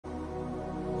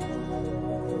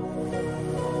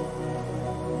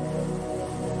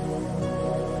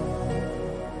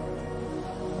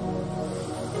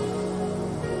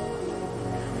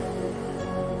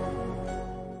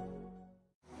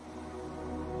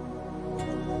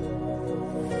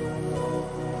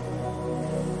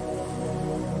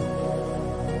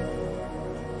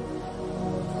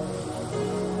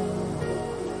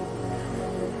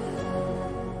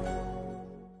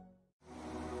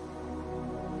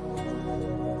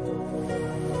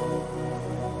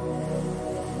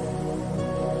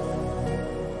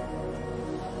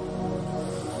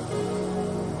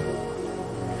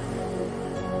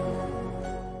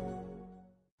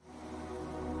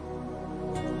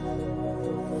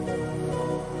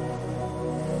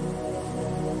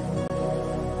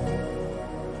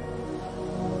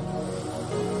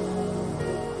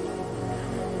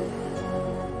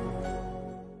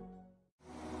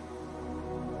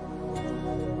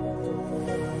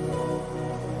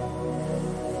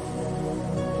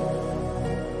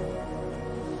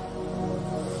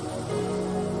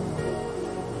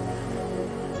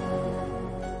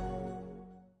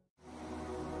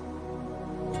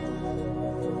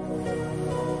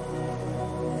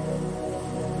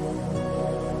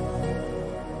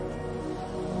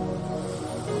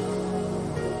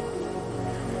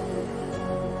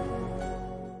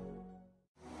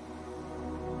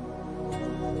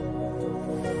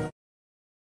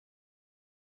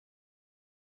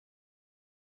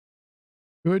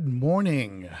Good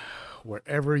morning,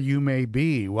 wherever you may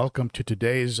be. Welcome to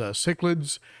today's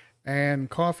Cichlids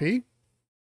and Coffee,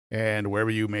 and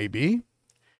wherever you may be.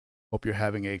 Hope you're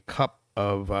having a cup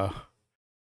of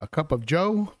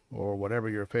Joe or whatever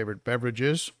your favorite beverage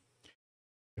is.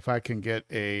 If I can get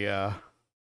a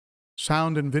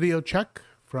sound and video check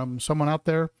from someone out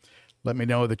there, let me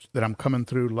know that I'm coming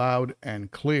through loud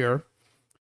and clear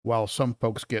while some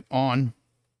folks get on.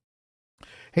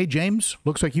 Hey, James,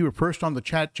 looks like you were first on the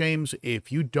chat, James.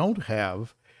 If you don't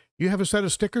have, you have a set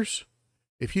of stickers?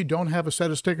 If you don't have a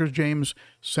set of stickers, James,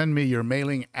 send me your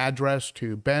mailing address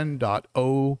to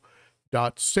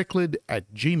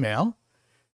ben.o.cichlid@gmail,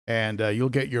 and you'll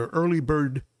get your early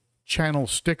bird channel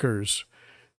stickers.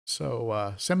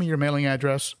 So send me your mailing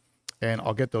address, and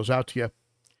I'll get those out to you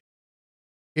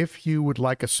if you would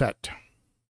like a set.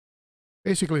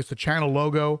 Basically, it's the channel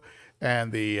logo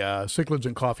and the Cichlids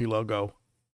and Coffee logo.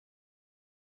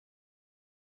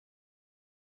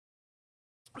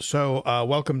 So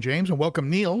welcome, James, and welcome,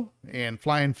 Neil, and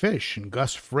Flying Fish, and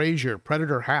Gus Frazier,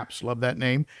 Predator Haps, love that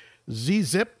name.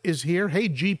 Z-Zip is here. Hey,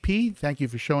 GP, thank you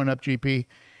for showing up, GP.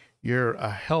 Your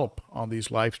help on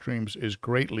these live streams is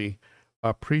greatly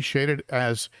appreciated,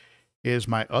 as is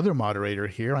my other moderator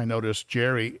here. I noticed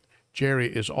Jerry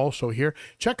is also here.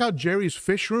 Check out Jerry's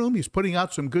Fish Room. He's putting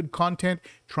out some good content,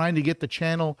 trying to get the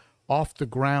channel off the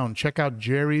ground. Check out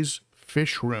Jerry's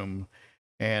Fish Room,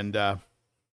 and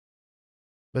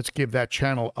let's give that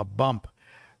channel a bump.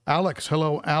 Alex,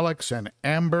 hello, Alex, and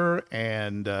Amber,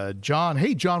 and John.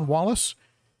 Hey, John Wallace.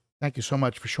 Thank you so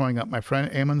much for showing up, my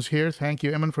friend. Eamon's here. Thank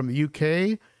you, Eamon, from the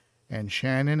UK. And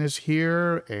Shannon is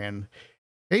here. And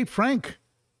hey, Frank,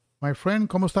 my friend,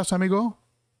 ¿cómo estás, amigo?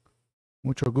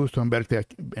 Mucho gusto en verte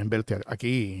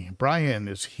aquí. Brian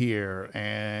is here.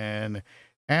 And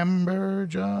Amber,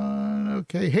 John.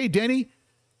 Okay. Hey, Denny.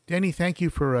 Denny, thank you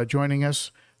for joining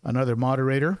us, another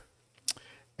moderator.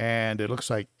 And it looks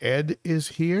like Ed is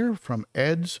here from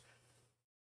Ed's.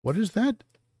 What is that?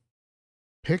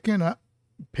 Picking up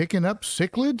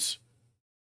cichlids?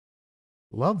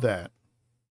 Love that.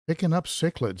 Picking up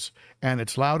cichlids. And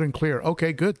it's loud and clear.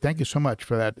 Okay, good. Thank you so much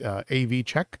for that AV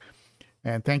check.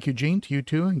 And thank you, Gene, to you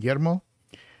too, and Guillermo.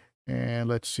 And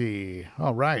let's see.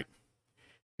 All right.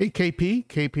 Hey, KP.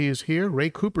 KP is here. Ray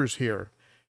Cooper's here.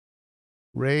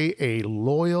 Ray, a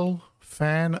loyal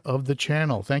fan of the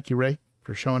channel. Thank you, Ray,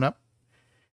 for showing up.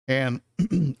 And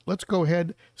let's go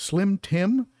ahead. Slim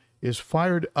Tim is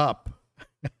fired up.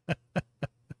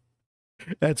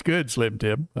 That's good, Slim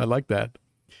Tim. I like that.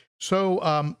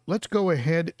 So let's go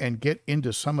ahead and get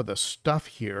into some of the stuff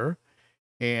here.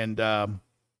 And I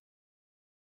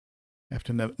have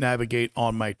to navigate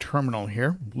on my terminal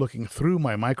here, looking through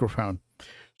my microphone.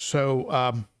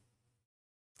 So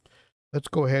let's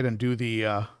go ahead and do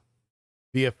the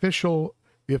official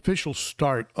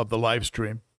start of the live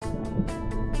stream.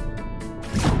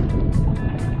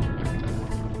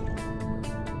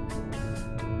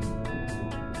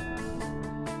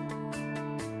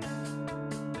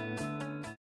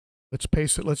 Let's pay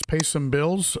some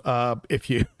bills. If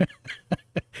you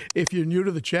if you're new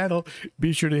to the channel,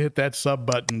 be sure to hit that sub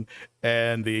button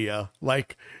and the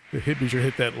like. Be sure to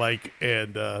hit that like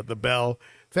and the bell.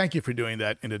 Thank you for doing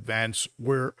that in advance.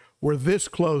 We're this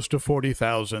close to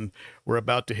 40,000. We're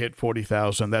about to hit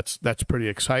 40,000. That's pretty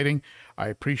exciting. I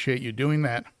appreciate you doing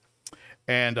that.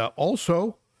 And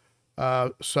also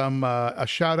a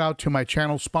shout out to my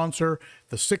channel sponsor,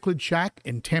 the Cichlid Shack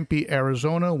in Tempe,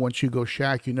 Arizona. Once you go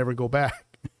Shack, you never go back.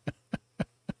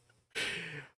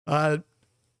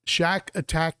 Shack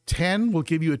Attack 10 will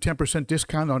give you a 10%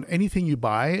 discount on anything you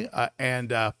buy.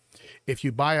 And if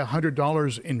you buy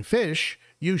 $100 in fish,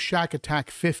 use Shack Attack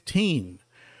 15.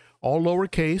 All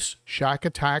lowercase, Shack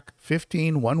Attack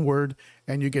 15, one word,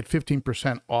 and you get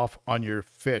 15% off on your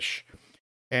fish.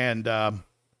 And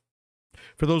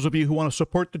for those of you who want to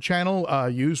support the channel,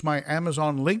 use my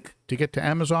Amazon link to get to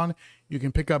Amazon. You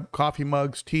can pick up coffee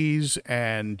mugs, teas,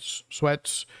 and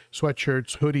sweats,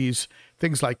 sweatshirts, hoodies,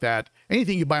 things like that.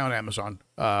 Anything you buy on Amazon.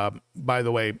 By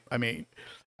the way, I mean,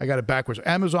 I got it backwards.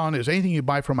 Amazon is anything you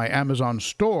buy from my Amazon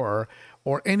store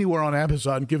or anywhere on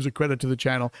Amazon gives a credit to the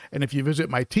channel. And if you visit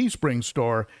my Teespring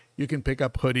store, you can pick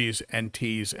up hoodies and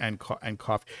teas and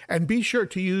coffee. And be sure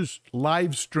to use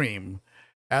live stream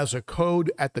as a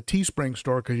code at the Teespring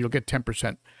store, because you'll get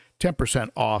 10%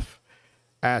 off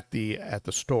at the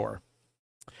store.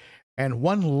 And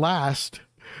one last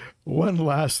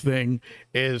thing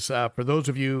is for those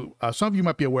of you, some of you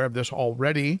might be aware of this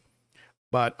already,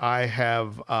 but I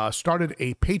have started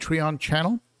a Patreon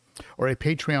channel or a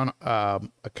Patreon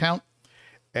account,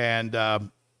 and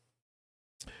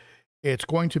it's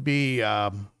going to be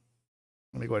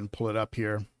Let me go ahead and pull it up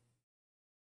here.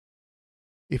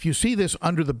 If you see this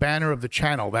under the banner of the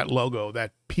channel, that logo,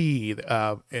 that P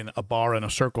in a bar and a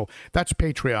circle, that's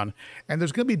Patreon. And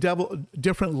there's going to be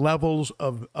different levels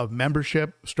of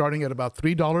membership, starting at about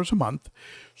 $3 a month.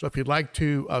 So if you'd like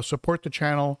to support the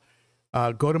channel,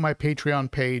 go to my Patreon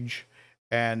page,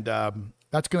 and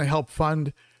that's going to help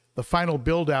fund the final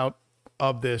build-out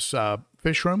of this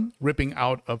fish room, ripping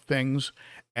out of things,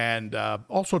 and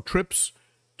also trips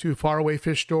to faraway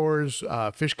fish stores,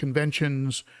 fish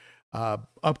conventions,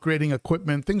 upgrading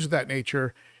equipment, things of that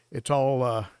nature. It's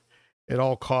all it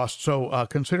all costs. So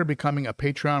consider becoming a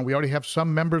Patreon. We already have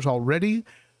some members already.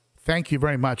 Thank you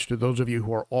very much to those of you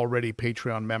who are already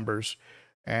Patreon members.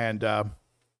 And the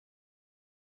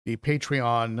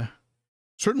Patreon,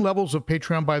 certain levels of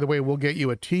Patreon, by the way, will get you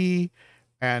a tee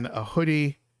and a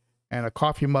hoodie and a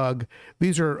coffee mug.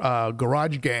 These are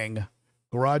Garage Gang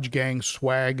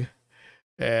swag,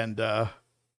 and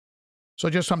so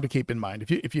just something to keep in mind.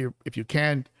 If you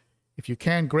can,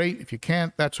 great. If you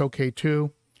can't, that's okay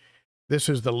too. This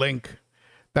is the link.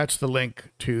 That's the link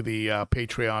to the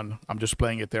Patreon. I'm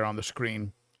displaying it there on the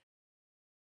screen.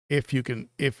 If you can,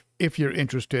 if you're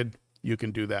interested, you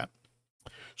can do that.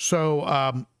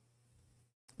 So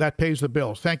that pays the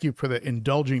bills. Thank you for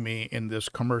indulging me in this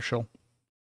commercial.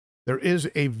 There is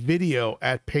a video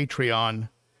at Patreon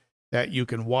that you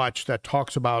can watch that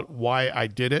talks about why I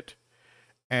did it,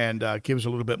 and gives a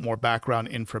little bit more background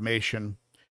information.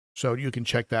 So you can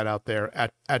check that out there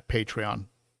at Patreon.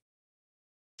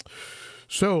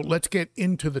 So let's get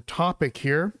into the topic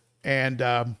here. And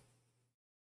I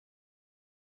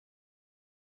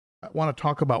want to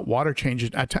talk about water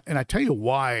changes. And I tell you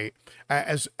why.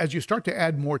 As you start to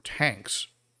add more tanks,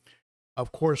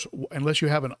 of course, unless you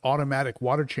have an automatic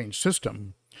water change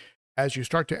system, as you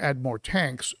start to add more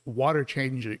tanks,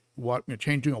 changing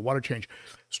a water change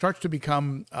starts to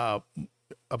become,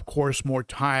 of course, more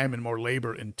time and more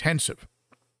labor intensive.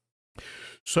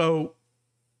 So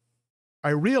I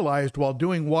realized while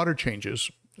doing water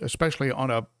changes, especially on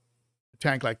a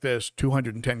tank like this,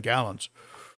 210 gallons,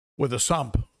 with a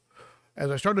sump, as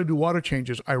I started to do water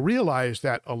changes, I realized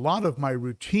that a lot of my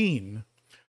routine,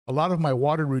 a lot of my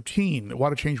water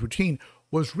change routine,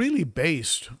 was really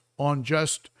based on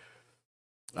just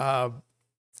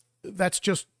that's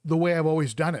just the way I've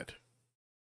always done it.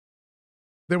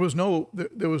 There was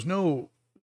no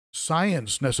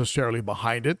science necessarily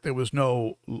behind it. There was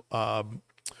no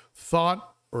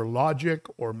thought or logic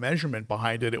or measurement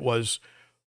behind it. It was,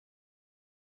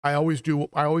 I always do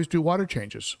water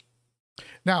changes.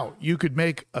 Now, you could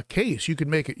make a case, you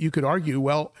could argue,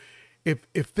 well, if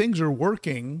things are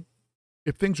working,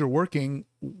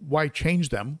 why change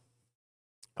them?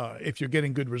 If you're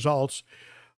getting good results,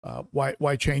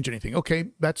 why change anything? Okay,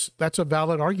 that's a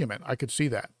valid argument. I could see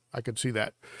that.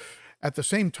 At the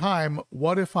same time,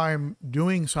 what if I'm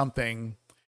doing something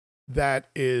that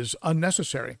is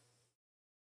unnecessary?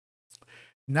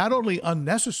 Not only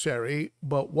unnecessary,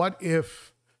 but what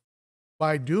if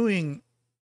by doing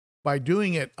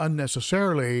it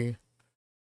unnecessarily,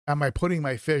 am I putting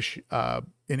my fish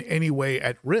in any way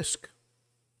at risk?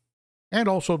 And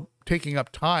also taking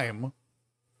up time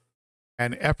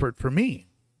and effort for me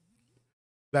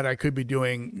that I could be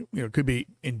doing, could be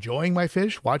enjoying my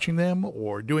fish, watching them,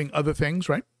 or doing other things,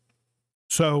 right?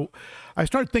 So I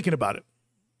started thinking about it,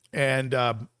 and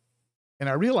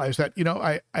I realized that,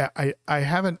 I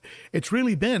haven't, it's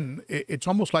really been, it's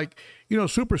almost like,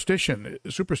 superstition.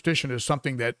 Superstition is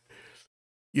something that,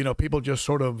 people just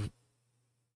sort of,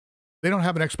 they don't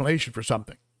have an explanation for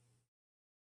something.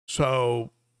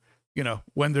 So,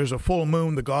 when there's a full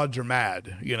moon, the gods are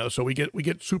mad, so we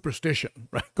get superstition,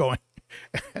 right, going.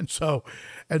 And so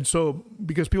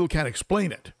because people can't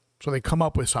explain it, so they come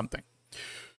up with something.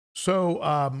 So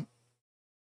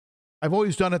I've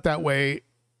always done it that way.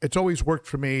 It's always worked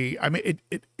for me. I mean,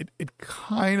 it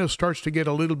kind of starts to get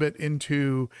a little bit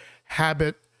into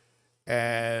habit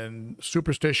and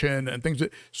superstition and things.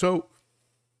 So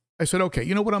I said, okay,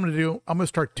 you know what I'm going to do? I'm going to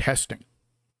start testing.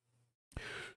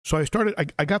 So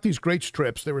I got these great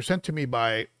strips. They were sent to me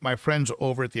by my friends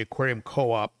over at the Aquarium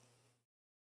Co-op.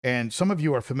 And some of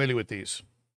you are familiar with these.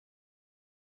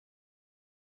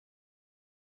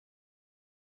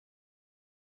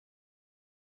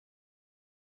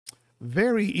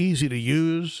 Very easy to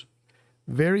use,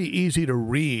 very easy to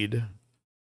read.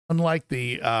 Unlike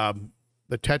the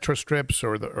Tetra strips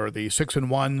or the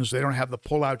 6-in-1s, they don't have the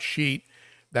pull-out sheet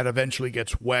that eventually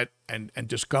gets wet and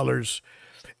discolors.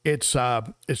 It's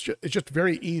just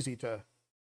very easy to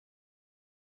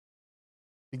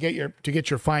get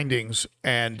your findings,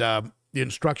 and the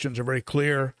instructions are very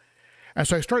clear. And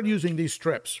so I started using these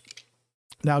strips.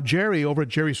 Now, Jerry over at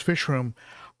Jerry's Fish Room,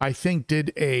 I think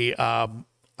did a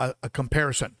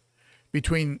comparison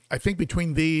between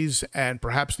these and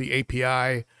perhaps the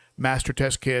API master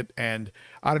test kit. And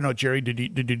I don't know, Jerry, did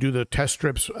you do the test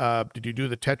strips? Did you do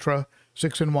the Tetra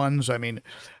 6-in-1s? I mean,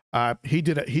 he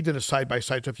did a side by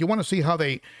side. So if you want to see how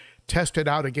they tested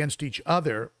out against each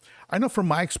other, I know from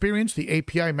my experience, the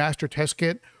API master test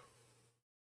kit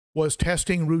was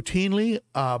testing routinely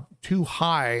too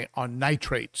high on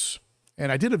nitrates.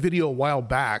 And I did a video a while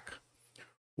back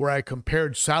where I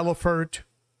compared Salifert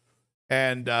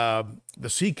and the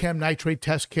CChem nitrate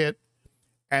test kit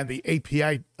and the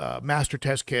API master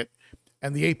test kit.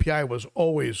 And the API was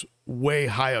always way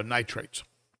high on nitrates.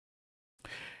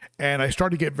 And I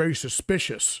started to get very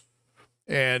suspicious.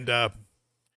 And,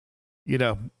 you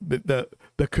know, the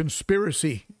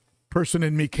conspiracy person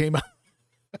in me came out.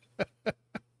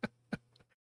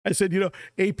 I said, you know,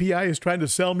 API is trying to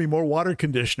sell me more water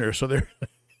conditioner, so they're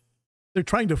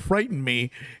trying to frighten me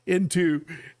into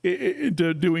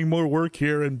doing more work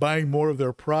here and buying more of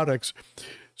their products.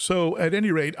 So at any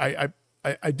rate, I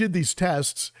did these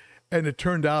tests, and it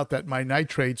turned out that my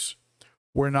nitrates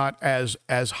were not as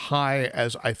high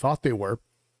as I thought they were.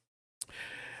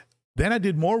 Then I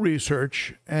did more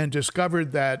research and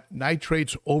discovered that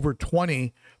nitrates over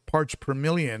 20 parts per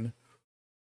million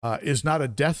is not a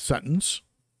death sentence.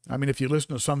 I mean, if you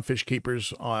listen to some fish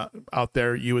keepers out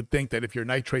there, you would think that if your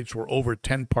nitrates were over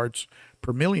 10 parts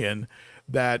per million,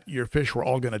 that your fish were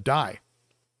all going to die.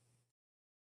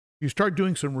 You start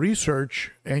doing some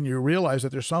research and you realize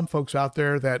that there's some folks out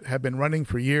there that have been running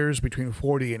for years between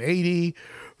 40 and 80,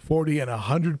 40 and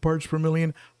 100 parts per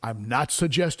million. I'm not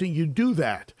suggesting you do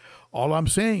that. All I'm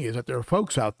saying is that there are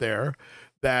folks out there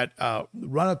that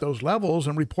run at those levels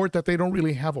and report that they don't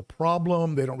really have a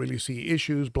problem, they don't really see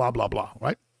issues, blah, blah, blah,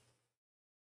 right?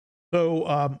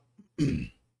 So,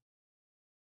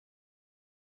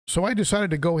 so I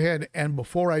decided to go ahead and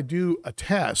before I do a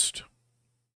test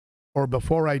or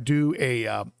before I do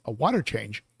a water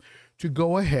change, to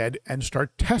go ahead and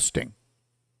start testing.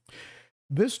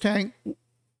 This tank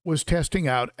was testing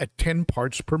out at 10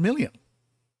 parts per million.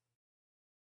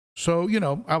 So, you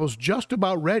know, I was just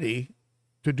about ready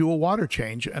to do a water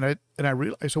change, and I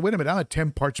said, wait a minute, I'm at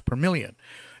 10 parts per million.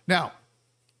 Now,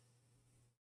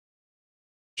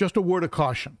 just a word of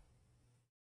caution.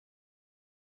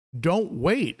 Don't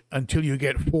wait until you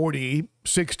get 40,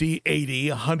 60, 80,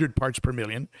 100 parts per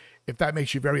million, if that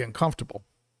makes you very uncomfortable.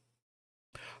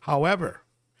 However,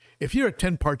 if you're at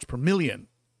 10 parts per million,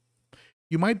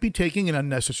 you might be taking an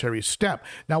unnecessary step.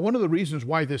 Now, one of the reasons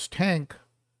why this tank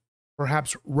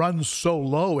perhaps runs so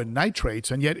low in nitrates,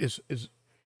 and yet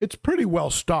it's pretty well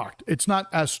stocked. It's not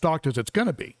as stocked as it's going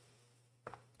to be.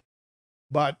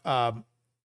 But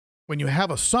when you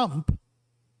have a sump,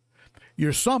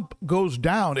 your sump goes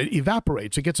down, it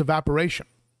evaporates, it gets evaporation.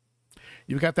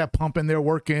 You've got that pump in there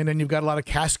working, and you've got a lot of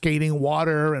cascading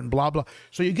water and blah, blah.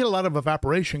 So you get a lot of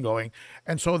evaporation going.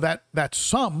 And so that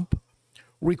sump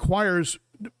requires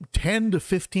 10 to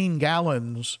 15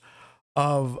 gallons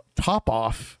of top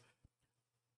off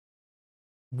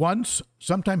once,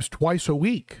 sometimes twice a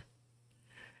week.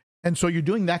 And so you're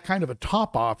doing that kind of a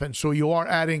top off. And so you are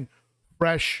adding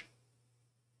fresh,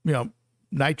 you know,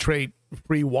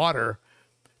 nitrate-free water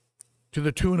to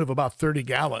the tune of about 30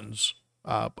 gallons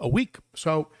a week.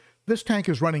 So this tank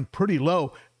is running pretty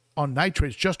low on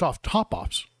nitrates just off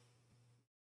top-offs.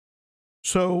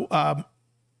 So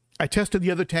I tested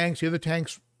the other tanks. The other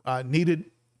tanks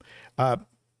needed, the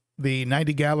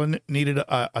 90-gallon needed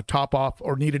a top-off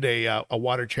or needed a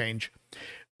water change.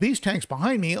 These tanks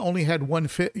behind me only had one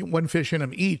fish in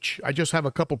them each. I just have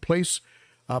a couple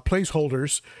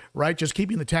placeholders, right? Just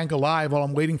keeping the tank alive while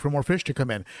I'm waiting for more fish to come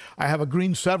in. I have a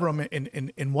green Severum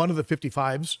in one of the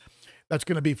 55s. That's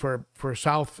going to be for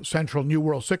South Central New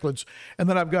World cichlids. And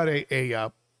then I've got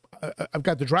I've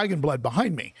got the Dragon Blood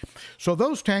behind me. So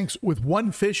those tanks with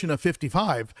one fish in a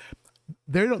 55,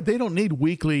 they don't need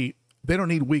weekly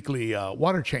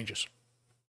water changes.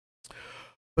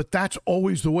 But that's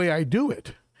always the way I do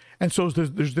it. And so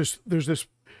there's this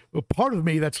part of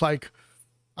me that's like,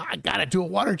 I got to do a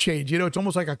water change. You know, it's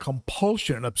almost like a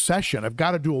compulsion, an obsession. I've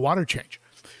got to do a water change.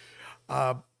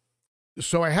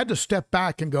 So I had to step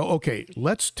back and go, okay,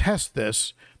 let's test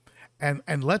this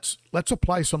and let's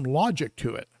apply some logic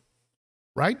to it,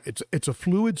 right? It's a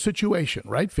fluid situation,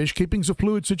 right? Fish keeping's a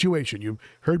fluid situation. You've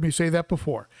heard me say that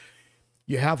before.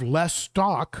 You have less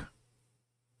stock,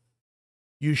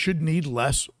 you should need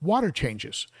less water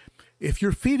changes. If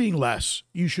you're feeding less,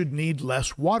 you should need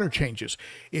less water changes.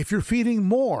 If you're feeding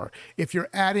more, if you're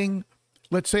adding,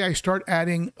 let's say I start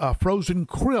adding frozen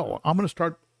krill, I'm going to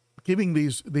start giving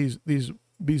these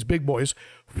these big boys,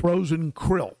 frozen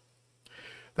krill.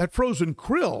 That frozen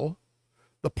krill,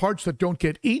 the parts that don't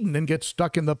get eaten and get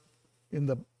stuck in the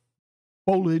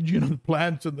foliage, the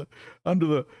plants and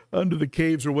under the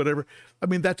caves or whatever. I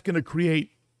mean, that's going to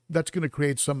create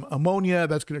some ammonia.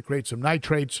 That's going to create some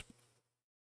nitrates.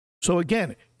 So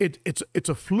again, it's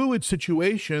a fluid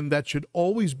situation that should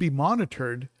always be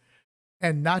monitored,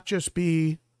 and not just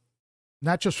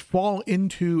fall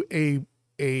into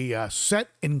a set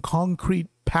in concrete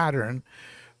pattern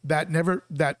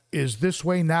that is this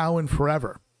way now and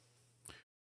forever.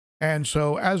 And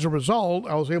so as a result,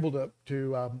 I was able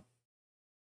to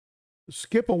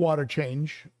skip a water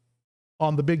change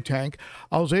on the big tank.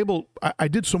 I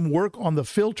did some work on the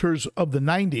filters of the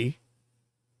 90.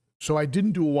 So I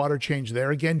didn't do a water change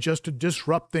there, again, just to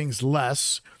disrupt things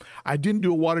less. I didn't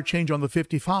do a water change on the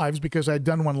 55s because I'd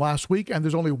done one last week and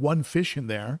there's only one fish in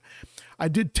there. I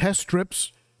did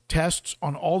tests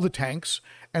on all the tanks,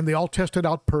 and they all tested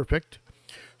out perfect.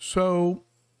 So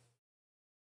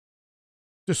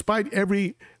despite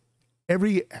every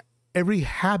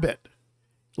habit,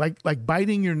 like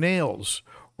biting your nails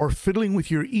or fiddling with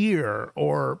your ear,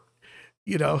 or,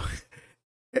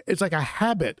 it's like a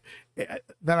habit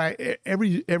that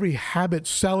every habit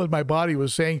cell in my body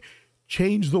was saying,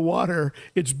 change the water.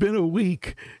 It's been a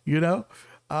week,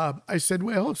 I said,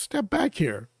 well, step back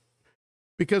here,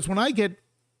 because when I get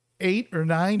 8 or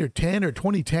 9 or 10 or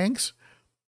 20 tanks,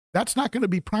 that's not going to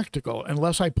be practical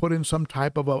unless I put in some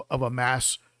type of a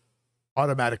mass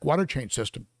automatic water change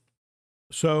system.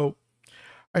 So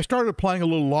I started applying a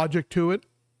little logic to it,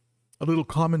 a little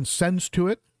common sense to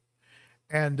it,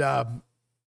 and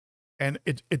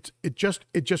it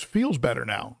just feels better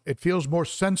now. It feels more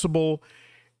sensible.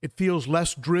 It feels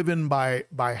less driven by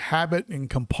habit and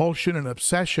compulsion and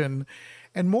obsession,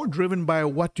 and more driven by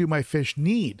what do my fish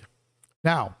need.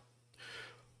 Now,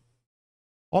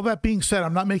 all that being said,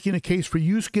 I'm not making a case for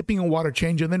you skipping a water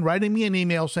change and then writing me an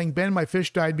email saying, Ben, my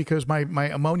fish died because my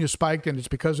ammonia spiked and it's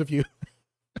because of you.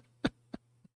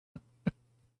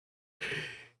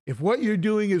 If what you're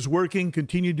doing is working,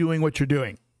 continue doing what you're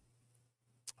doing.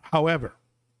 However,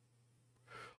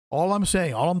 all I'm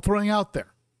throwing out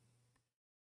there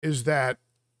is that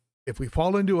if we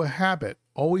fall into a habit,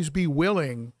 always be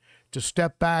willing to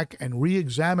step back and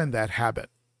re-examine that habit,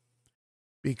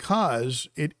 because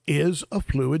it is a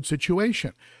fluid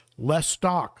situation. Less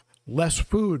stock, less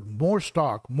food, more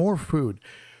stock, more food.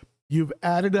 You've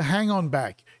added a hang-on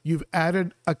bag. You've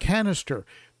added a canister.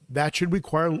 That should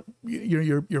require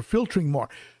you're filtering more.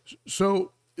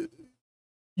 So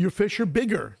your fish are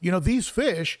bigger. These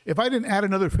fish, if I didn't add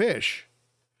another fish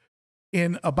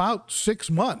in about 6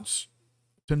 months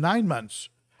to 9 months,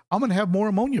 I'm going to have more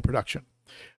ammonia production,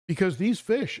 because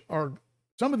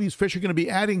some of these fish are going to be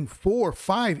adding 4 or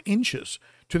 5 inches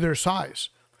to their size.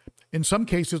 In some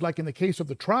cases, like in the case of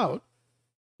the trout,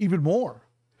 even more.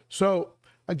 So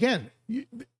again,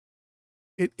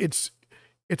 it's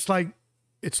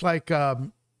like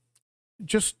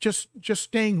just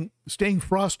staying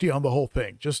frosty on the whole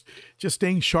thing, just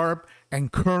staying sharp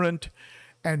and current,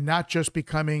 and not just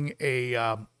becoming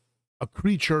a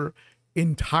creature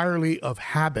entirely of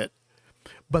habit,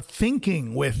 but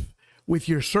thinking with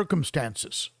your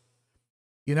circumstances.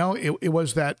 It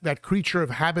was that creature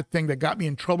of habit thing that got me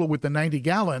in trouble with the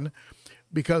 90-gallon,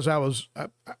 because I was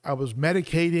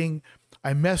medicating,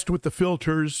 I messed with the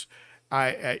filters,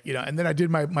 and then I did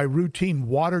my routine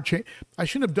water change. I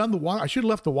shouldn't have done the water. I should have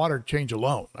left the water change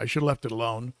alone. I should have left it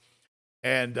alone.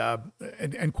 And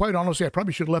quite honestly, I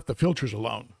probably should have left the filters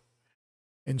alone.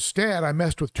 Instead, I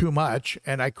messed with too much,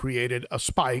 and I created a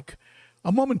spike,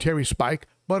 a momentary spike,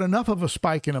 but enough of a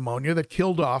spike in ammonia that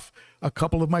killed off a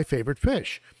couple of my favorite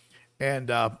fish.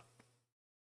 And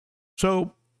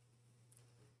so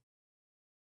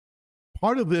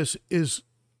part of this is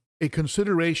a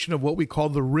consideration of what we call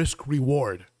the risk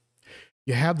reward.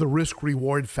 You have the risk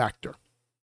reward factor,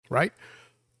 right?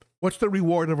 What's the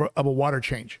reward of a water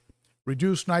change?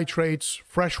 Reduced nitrates,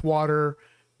 fresh water,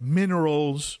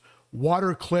 minerals,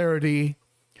 water clarity.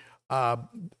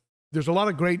 There's a lot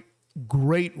of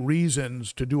great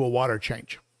reasons to do a water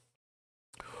change.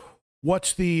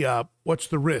 What's the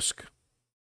risk?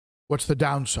 What's the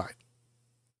downside?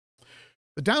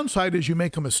 The downside is you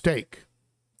make a mistake.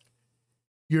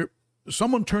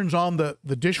 Someone turns on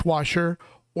the dishwasher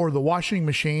or the washing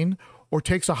machine, or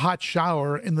takes a hot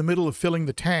shower in the middle of filling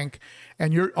the tank,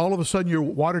 and all of a sudden your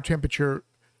water temperature,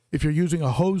 if you're using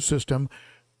a hose system,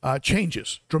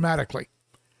 changes dramatically,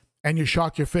 and you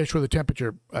shock your fish with a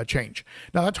temperature change.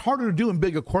 Now, that's harder to do in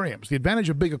big aquariums. The advantage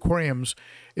of big aquariums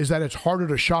is that it's harder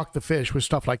to shock the fish with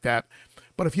stuff like that.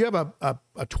 But if you have a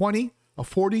 20, a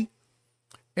 40,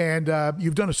 and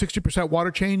you've done a 60%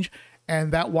 water change,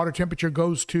 and that water temperature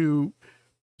goes to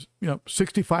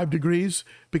 65 degrees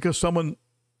because someone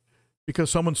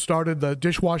started the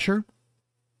dishwasher,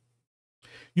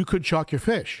 you could shock your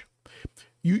fish.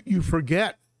 You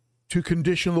forget to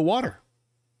condition the water.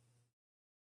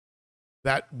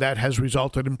 That has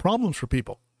resulted in problems for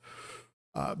people.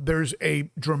 There's a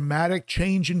dramatic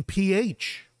change in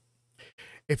pH.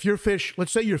 If your fish,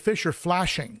 let's say your fish are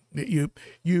flashing, you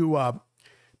do a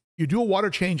water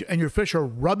change and your fish are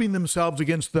rubbing themselves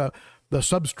against the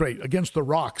substrate, against the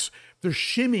rocks. They're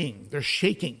shimmying, they're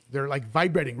shaking, they're like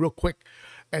vibrating real quick,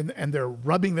 and they're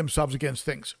rubbing themselves against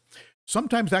things.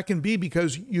 Sometimes that can be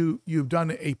because you've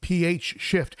done a pH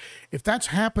shift. If that's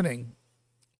happening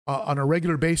on a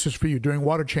regular basis for you during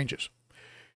water changes,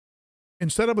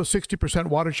 instead of a 60%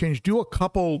 water change, do a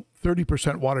couple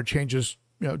 30% water changes.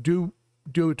 Do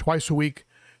it twice a week,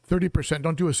 30%.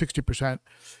 Don't do a 60%,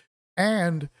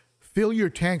 and fill your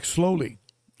tank slowly.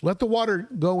 Let the water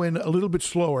go in a little bit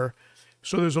slower,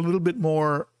 so there's a little bit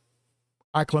more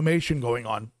acclimation going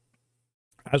on,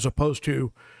 as opposed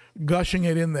to gushing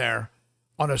it in there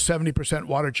on a 70%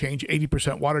 water change,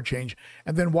 80% water change,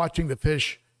 and then watching the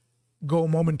fish go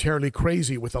momentarily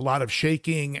crazy with a lot of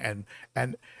shaking and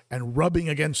rubbing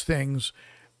against things.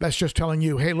 That's just telling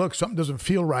you, hey, look, something doesn't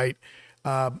feel right.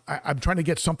 I'm trying to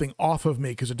get something off of me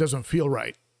because it doesn't feel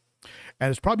right. And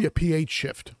it's probably a pH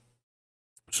shift.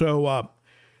 So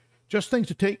just things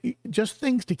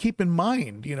to keep in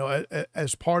mind,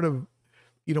 as part of,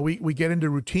 we get into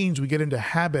routines, we get into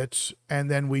habits,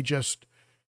 and then we just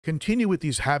continue with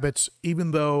these habits, even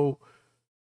though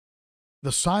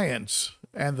the science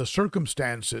and the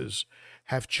circumstances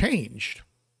have changed.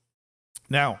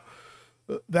 Now,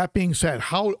 that being said,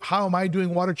 how am I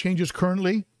doing water changes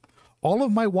currently? All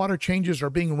of my water changes are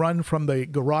being run from the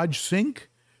garage sink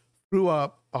through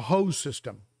a hose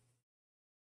system.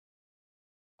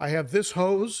 I have this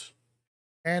hose,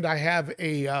 and I have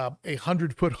a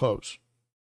 100-foot hose.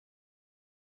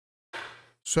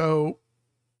 So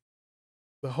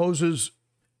the hoses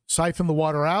siphon the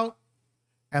water out,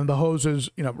 and the hoses,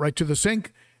 right to the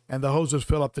sink, and the hoses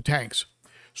fill up the tanks.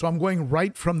 So I'm going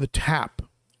right from the tap.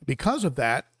 Because of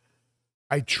that,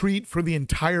 I treat for the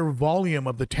entire volume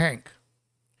of the tank.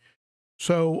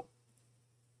 So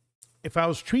if I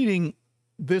was treating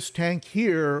this tank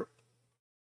here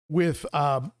with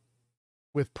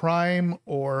Prime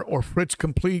or Fritz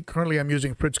Complete, currently I'm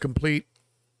using Fritz Complete.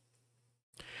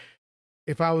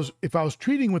 If I was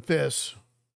treating with this,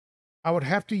 I would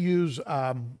have to use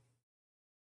 4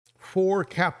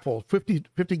 capfuls,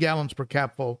 50 gallons per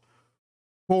capful,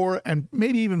 4 and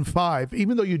maybe even 5.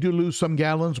 Even though you do lose some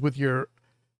gallons with the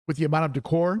amount of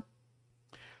decor,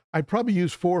 I'd probably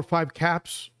use 4 or 5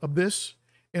 caps of this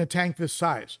in a tank this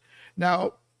size.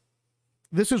 Now,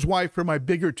 this is why for my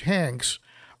bigger tanks,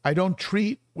 I don't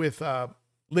treat with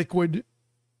liquid.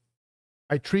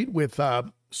 I treat with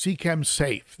Seachem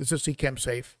Safe. This is Seachem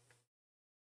Safe.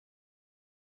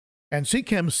 And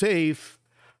Seachem Safe,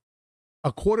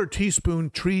 a 1/4 teaspoon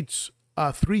treats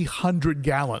 300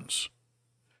 gallons.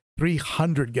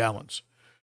 300 gallons.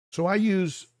 So I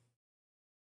use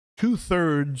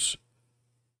two-thirds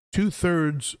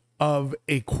of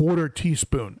a 1/4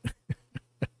 teaspoon.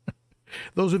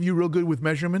 Those of you real good with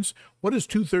measurements, what is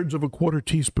 2/3 of a 1/4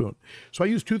 teaspoon? So I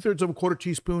use 2/3 of a 1/4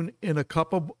 teaspoon in a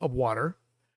cup of water,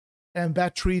 and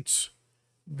that treats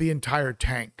the entire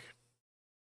tank.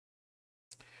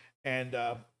 And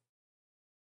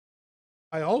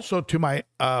I also, to my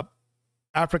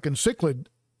African cichlid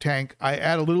tank, I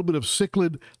add a little bit of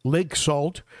cichlid lake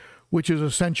salt, which is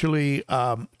essentially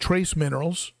trace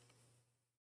minerals.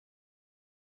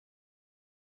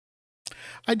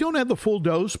 I don't add the full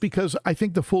dose because I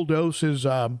think the full dose is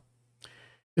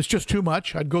it's just too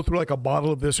much. I'd go through like a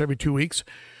bottle of this every 2 weeks.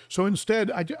 So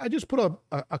instead, I just put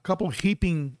a couple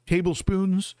heaping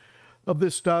tablespoons of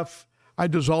this stuff. I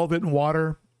dissolve it in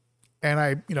water, and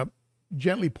I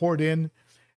gently pour it in.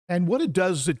 And what it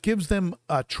does is it gives them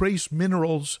trace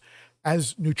minerals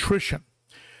as nutrition.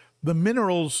 The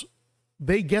minerals,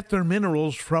 they get their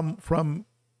minerals from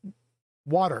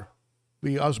water,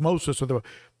 the osmosis, or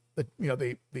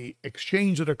the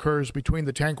exchange that occurs between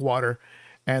the tank water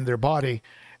and their body,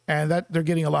 and that they're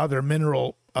getting a lot of their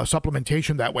mineral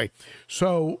supplementation that way.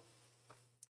 So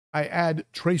I add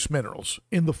trace minerals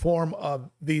in the form of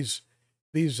these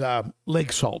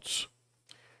lake salts.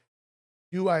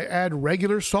 Do I add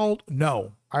regular salt?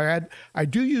 No. I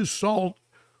do use salt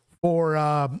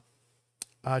for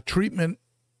treatment,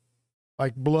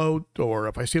 like bloat, or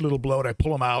if I see a little bloat, I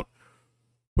pull them out,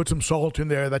 put some salt in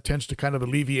there. That tends to kind of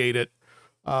alleviate it.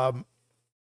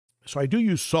 So I do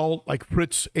use salt, like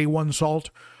Fritz A1 salt.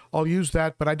 I'll use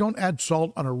that, but I don't add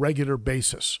salt on a regular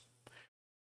basis.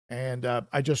 And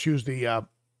I just use the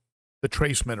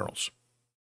trace minerals.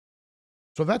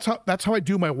 So that's how I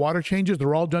do my water changes.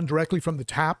 They're all done directly from the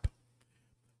tap.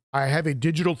 I have a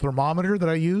digital thermometer that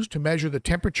I use to measure the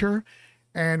temperature.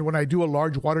 And when I do a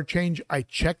large water change, I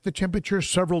check the temperature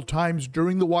several times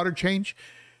during the water change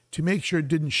to make sure it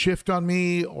didn't shift on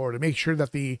me, or to make sure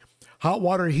that the hot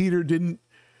water heater didn't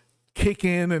kick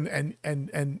in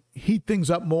and heat things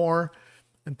up more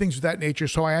and things of that nature.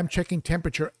 So I am checking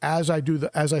temperature as I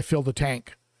fill the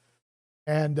tank.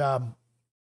 And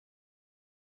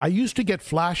I used to get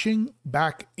flashing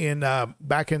back in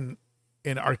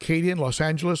Arcadia in Los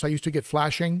Angeles. I used to get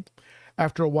flashing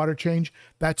after a water change.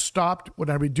 That stopped when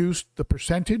I reduced the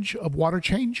percentage of water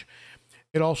change.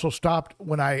 It also stopped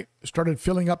when I started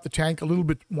filling up the tank a little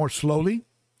bit more slowly.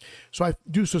 So I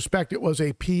do suspect it was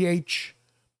a pH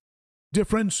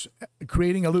difference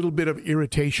creating a little bit of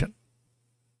irritation.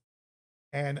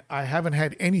 And I haven't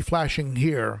had any flashing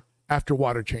here after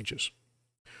water changes.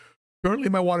 Currently,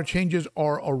 my water changes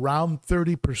are around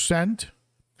 30%.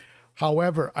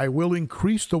 However, I will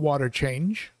increase the water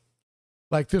change.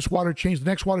 Like this water change, the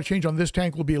next water change on this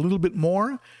tank will be a little bit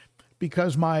more,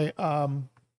 because my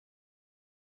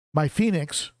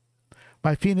Phoenix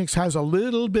has a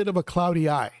little bit of a cloudy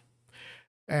eye.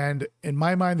 And in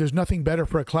my mind, there's nothing better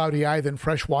for a cloudy eye than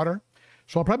fresh water.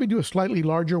 So I'll probably do a slightly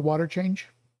larger water change.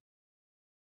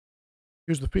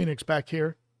 Here's the Phoenix back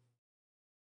here.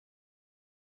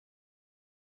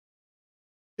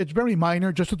 It's very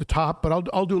minor, just at the top, but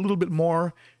I'll do a little bit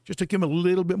more just to give him a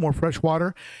little bit more fresh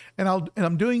water. And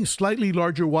I'm doing slightly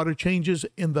larger water changes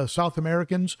in the South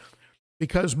Americans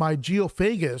because my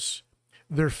Geophagus,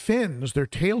 their fins, their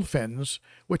tail fins,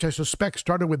 which I suspect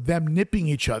started with them nipping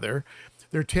each other,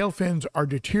 their tail fins are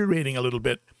deteriorating a little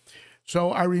bit. So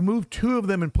I removed 2 of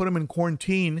them and put them in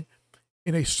quarantine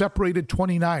in a separated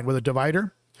 29 with a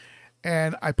divider.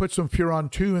 And I put some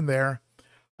Furon 2 in there.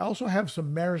 I also have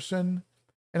some Maricin.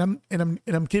 And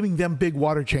I'm giving them big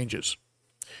water changes.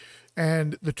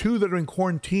 And the 2 that are in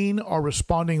quarantine are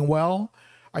responding well.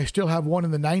 I still have one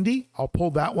in the 90. I'll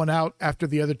pull that one out after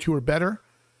the other 2 are better.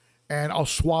 And I'll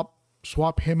swap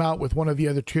him out with one of the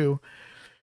other 2.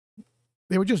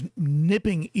 They were just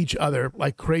nipping each other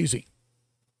like crazy.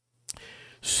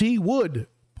 C Wood,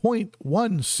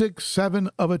 0.167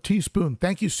 of a teaspoon.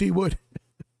 Thank you, C Wood.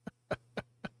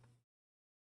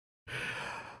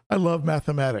 I love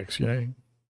mathematics, you know.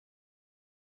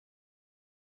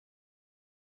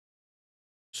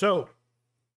 So,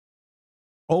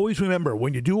 always remember,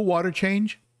 when you do a water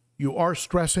change, you are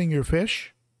stressing your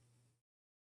fish.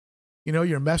 You know,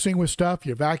 you're messing with stuff,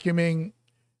 you're vacuuming,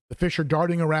 the fish are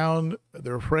darting around,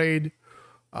 they're afraid.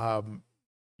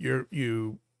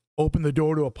 You open the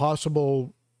door to a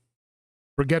possible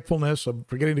forgetfulness of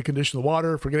forgetting to condition the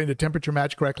water, forgetting to temperature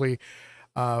match correctly.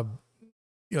 You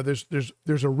know, there's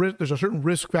a certain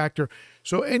risk factor.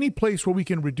 So any place where we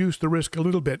can reduce the risk a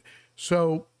little bit.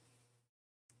 So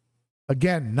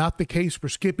again, not the case for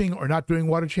skipping or not doing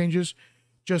water changes,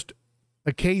 just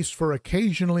a case for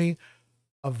occasionally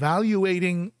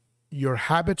evaluating your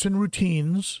habits and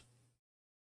routines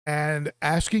and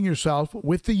asking yourself,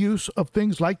 with the use of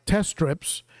things like test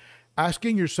strips,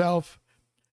 asking yourself,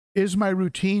 is my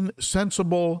routine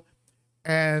sensible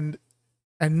and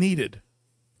needed?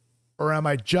 Or am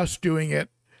I just doing it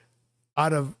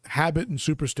out of habit and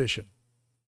superstition?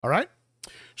 All right?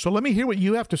 So let me hear what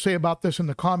you have to say about this in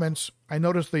the comments. I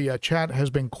noticed the chat has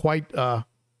been quite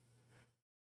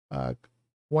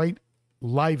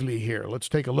lively here. Let's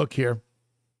take a look here.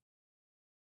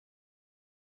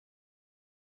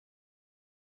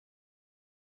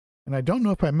 And I don't know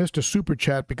if I missed a super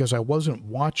chat because I wasn't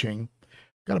watching.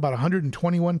 Got about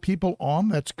 121 people on.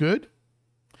 That's good.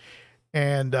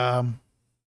 And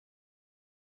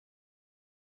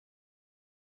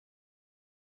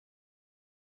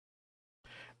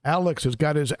Alex has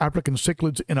got his African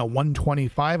cichlids in a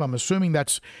 125. I'm assuming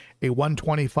that's a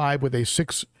 125 with a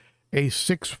 6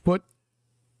 foot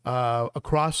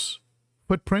across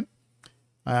footprint.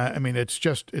 I mean,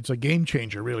 it's a game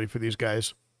changer really for these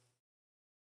guys.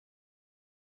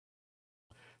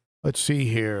 Let's see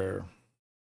here.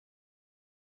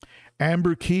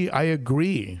 Amber Key, I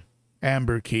agree.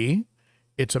 Amber Key,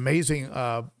 it's amazing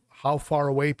how far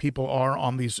away people are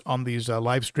on these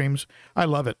live streams. I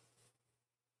love it.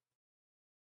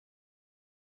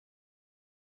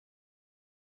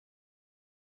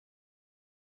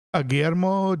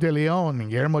 Guillermo de Leon,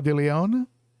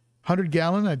 100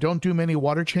 gallon. I don't do many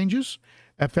water changes.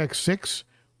 FX6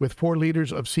 with 4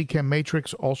 liters of CChem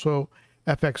matrix, also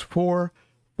FX4,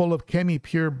 full of Chemi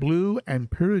Pure Blue and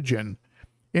Purigen.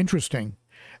 Interesting.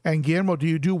 And Guillermo, do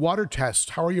you do water tests?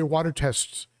 How are your water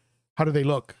tests? How do they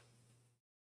look?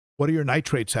 What are your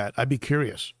nitrates at? I'd be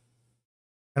curious.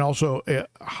 And also,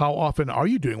 how often are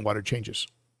you doing water changes?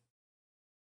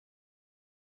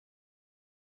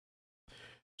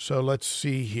 So let's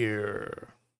see here.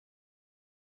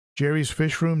 Jerry's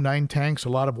Fish Room, 9 tanks, a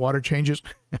lot of water changes.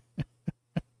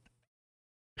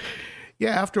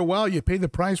 Yeah, after a while, you pay the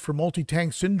price for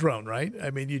multi-tank syndrome, right?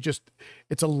 I mean,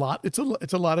 it's a lot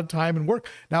of time and work.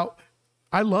 Now,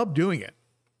 I love doing it.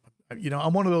 You know,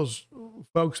 I'm one of those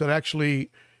folks that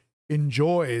actually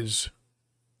enjoys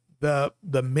the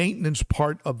maintenance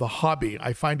part of the hobby.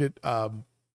 I find it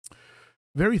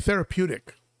very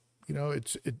therapeutic. You know,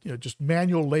 it's just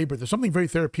manual labor. There's something very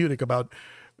therapeutic about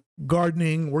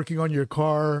gardening, working on your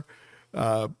car,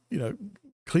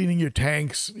 cleaning your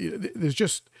tanks. There's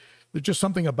just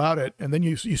something about it, and then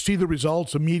you see the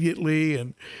results immediately.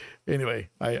 And anyway,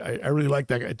 I really like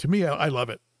that. To me, I love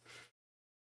it.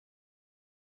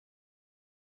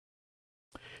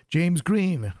 James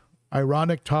Green,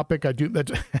 ironic topic. I do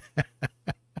that.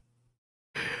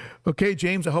 Okay,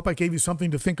 James. I hope I gave you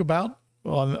something to think about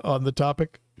on the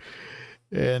topic.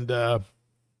 And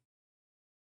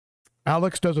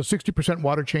Alex does a 60%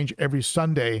 water change every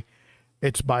Sunday.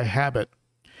 It's by habit.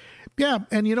 Yeah,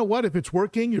 and you know what? If it's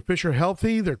working, your fish are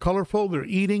healthy, they're colorful, they're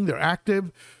eating, they're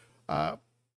active.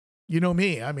 You know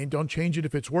me. I mean, don't change it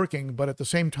if it's working. But at the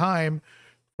same time,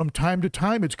 from time to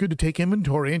time, it's good to take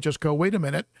inventory and just go, wait a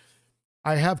minute.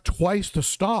 I have twice the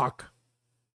stock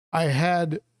I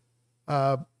had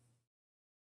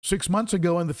 6 months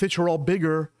ago, and the fish are all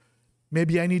bigger.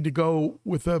 Maybe I need to go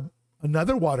with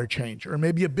another water change, or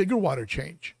maybe a bigger water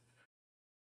change.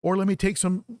 Or let me take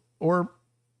some, or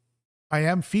I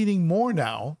am feeding more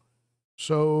now,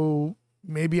 so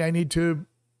maybe I need to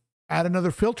add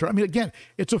another filter. I mean, again,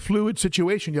 it's a fluid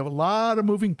situation. You have a lot of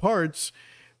moving parts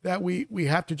that we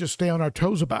have to just stay on our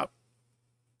toes about.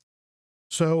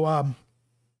 So,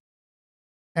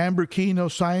 Amber Key, no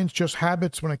science, just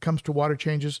habits when it comes to water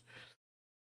changes.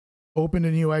 Open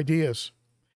to new ideas.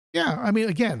 Yeah, I mean,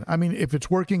 again, if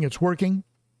it's working, it's working.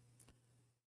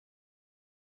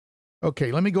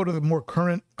 Okay, let me go to the more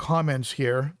current comments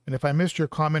here. And if I missed your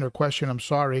comment or question, I'm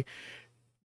sorry.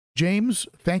 James,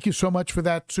 thank you so much for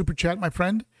that super chat, my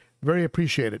friend. Very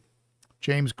appreciated.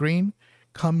 James Green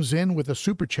comes in with a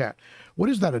super chat. What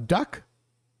is that, a duck?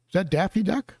 Is that Daffy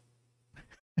Duck?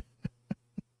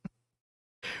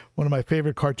 One of my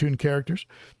favorite cartoon characters.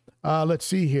 Let's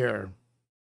see here.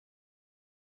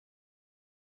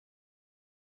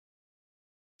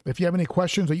 If you have any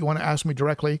questions that you want to ask me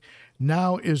directly,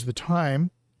 now is the time.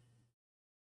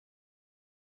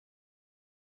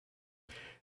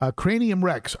 Cranium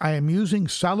Rex, I am using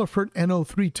Salifert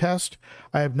NO3 test.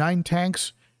 I have 9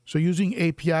 tanks, so using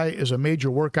API is a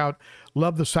major workout.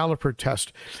 Love the Salifert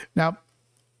test. Now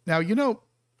you know,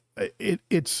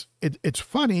 it's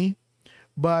funny,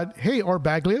 but hey,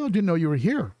 Orbaglio, didn't know you were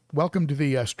here. Welcome to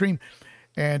the stream.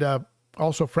 And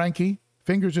also Frankie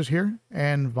Fingers is here,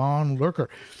 and Von Lurker.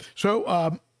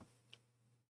 So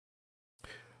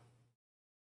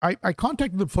I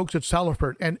contacted the folks at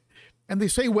Salifert, and they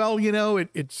say, well, you know,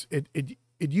 it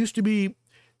used to be,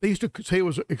 they used to say it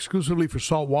was exclusively for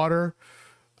salt water,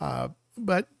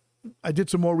 but I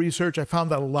did some more research. I found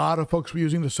that a lot of folks were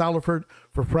using the Salifert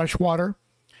for fresh water,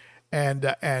 and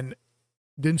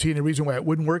didn't see any reason why it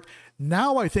wouldn't work.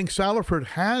 Now I think Salifert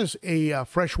has a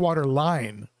freshwater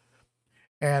line,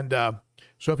 and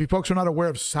so if you folks are not aware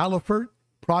of Salifert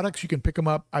products, you can pick them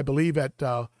up, I believe, at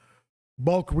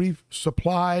Bulk Reef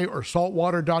Supply or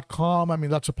saltwater.com. I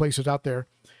mean, lots of places out there.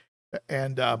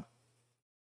 And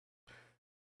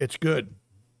it's good.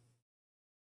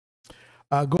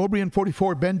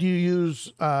 Gobrian44, Ben, do you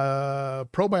use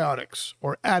probiotics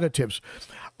or additives?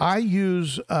 I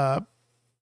use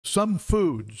some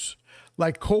foods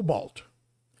like cobalt.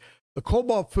 The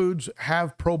cobalt foods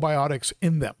have probiotics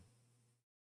in them.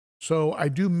 So I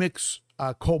do mix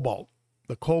cobalt.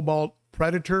 The Cobalt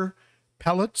Predator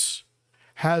pellets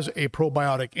has a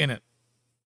probiotic in it.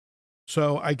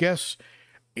 So I guess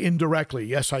indirectly,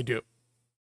 yes, I do.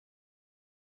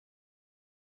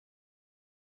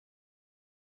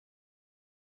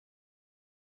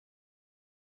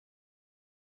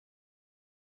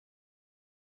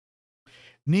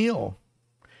 Neil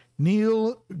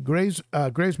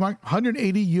Graysmark,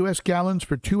 180 US gallons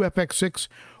for 2 FX6.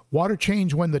 Water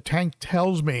change when the tank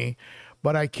tells me,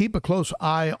 but I keep a close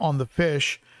eye on the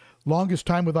fish. Longest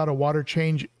time without a water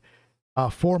change,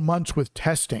 4 months with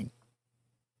testing.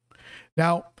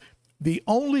 Now, the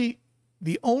only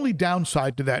The only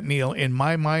downside to that, Neil, in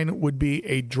my mind, would be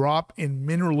a drop in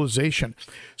mineralization.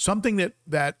 Something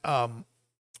that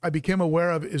I became aware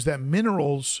of is that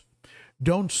minerals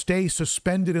don't stay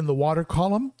suspended in the water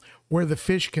column where the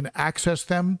fish can access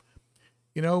them,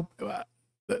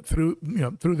 through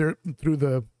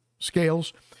the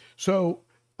scales. So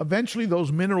eventually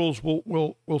those minerals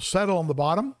will settle on the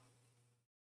bottom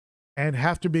and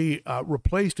have to be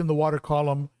replaced in the water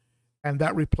column, and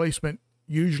that replacement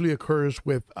usually occurs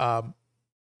with a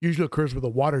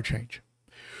water change.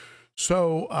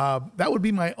 So that would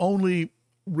be my only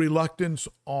reluctance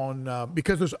on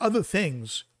because there's other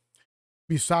things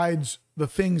besides the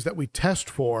things that we test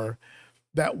for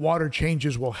that water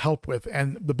changes will help with,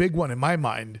 and the big one in my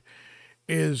mind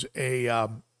is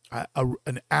an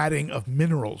adding of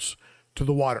minerals to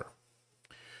the water.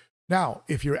 Now,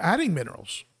 if you're adding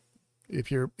minerals,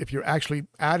 if you're actually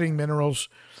adding minerals,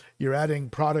 you're adding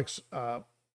products. You're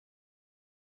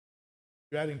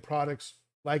adding products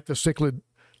like the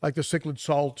cichlid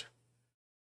salt,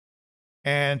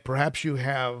 and perhaps you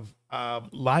have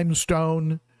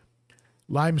limestone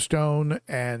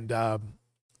and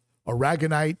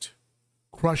aragonite,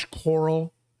 crushed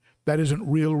coral that isn't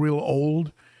real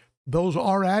old. Those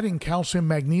are adding calcium,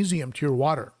 magnesium to your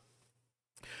water.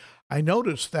 I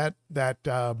noticed that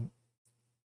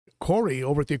Corey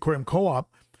over at the Aquarium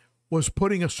Co-op was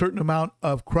putting a certain amount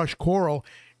of crushed coral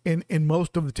in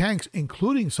most of the tanks,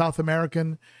 including South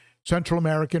American, Central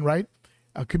American, right?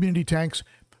 Community tanks,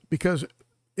 because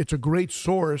it's a great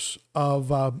source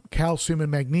of calcium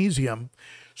and magnesium.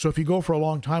 So if you go for a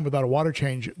long time without a water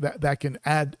change, that can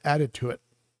add it to it.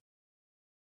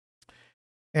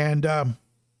 And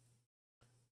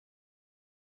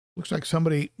looks like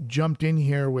somebody jumped in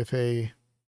here with a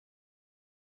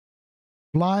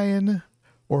flying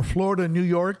or Florida, New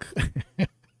York.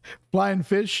 Flying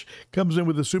Fish comes in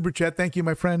with a super chat. Thank you,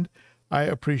 my friend. I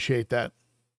appreciate that.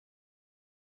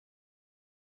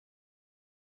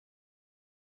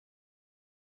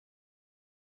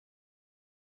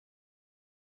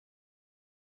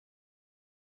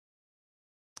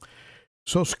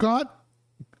 So Scott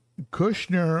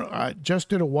Kushner just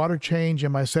did a water change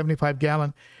in my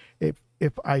 75-gallon.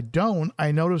 If I don't,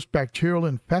 I notice bacterial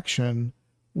infection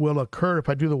will occur. If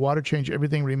I do the water change,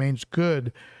 everything remains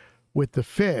good with the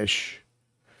fish.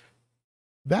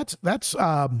 That's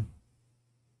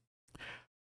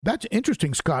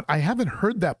interesting, Scott. I haven't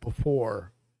heard that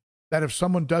before. That if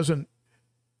someone doesn't,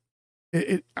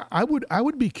 I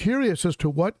would be curious as to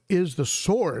what is the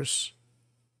source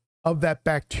of that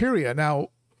bacteria. Now,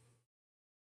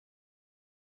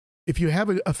 if you have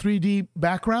a 3D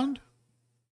background,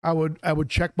 I would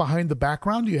check behind the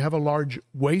background. Do you have a large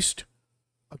waste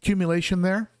accumulation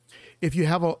there? If you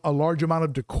have a large amount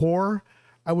of decor,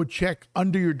 I would check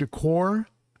under your decor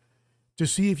to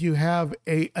see if you have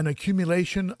an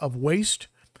accumulation of waste.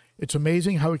 It's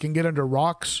amazing how it can get under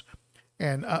rocks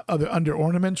and under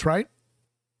ornaments, right?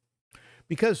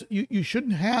 Because you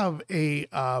shouldn't have an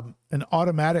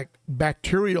automatic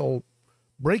bacterial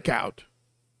breakout.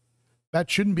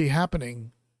 That shouldn't be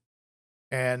happening.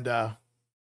 And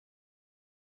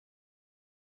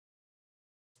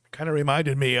kind of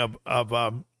reminded me of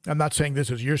I'm not saying this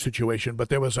is your situation, but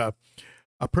there was a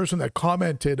person that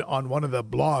commented on one of the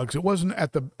blogs. It wasn't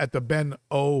at the Ben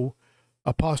O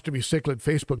apostrophe cichlid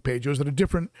Facebook page. It was at a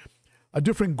different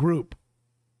group.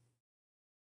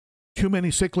 Too Many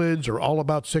Cichlids or All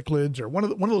About Cichlids or one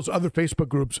of those other Facebook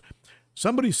groups.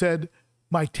 Somebody said,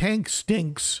 "My tank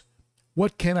stinks.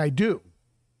 What can I do?"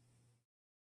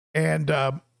 And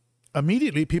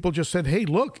immediately people just said, "Hey,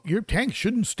 look, your tank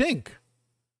shouldn't stink.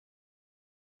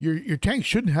 Your tank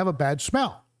shouldn't have a bad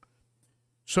smell."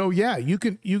 So yeah, you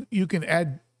can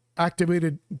add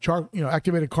activated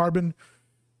carbon,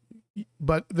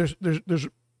 but there's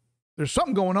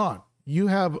something going on. You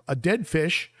have a dead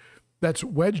fish that's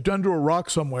wedged under a rock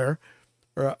somewhere,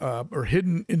 or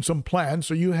hidden in some plant.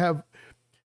 So you have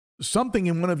something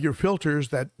in one of your filters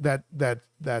that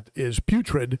is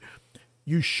putrid.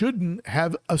 You shouldn't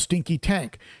have a stinky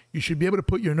tank. You should be able to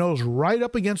put your nose right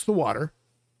up against the water,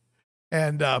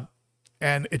 and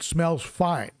it smells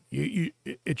fine. You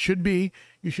should be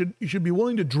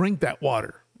willing to drink that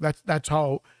water. That's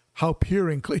how pure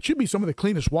and clean. It should be some of the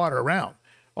cleanest water around.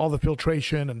 All the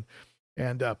filtration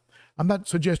and I'm not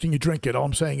suggesting you drink it. All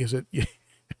I'm saying is that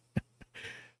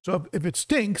so if it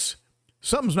stinks,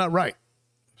 something's not right.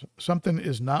 Something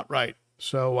is not right.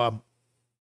 So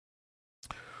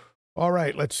all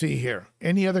right, let's see here.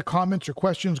 Any other comments or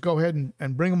questions? Go ahead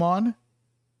and bring them on.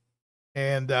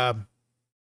 And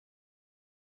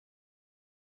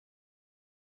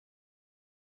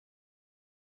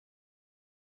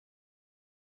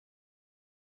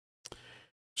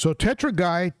So Tetra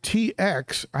Guy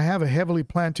TX, I have a heavily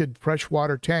planted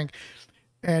freshwater tank,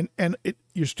 and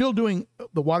you're still doing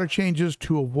the water changes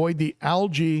to avoid the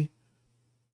algae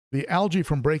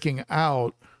from breaking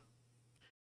out.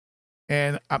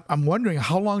 And I'm wondering,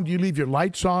 how long do you leave your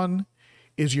lights on?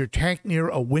 Is your tank near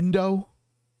a window?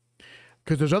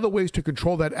 Because there's other ways to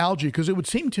control that algae. Because it would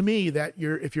seem to me that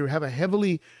if you have a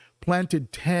heavily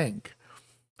planted tank,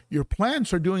 your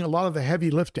plants are doing a lot of the heavy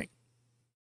lifting.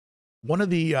 One of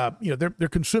the, they're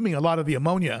consuming a lot of the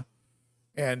ammonia,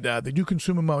 and they do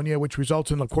consume ammonia, which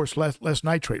results in, of course, less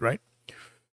nitrate, right?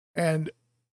 And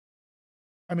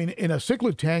I mean, in a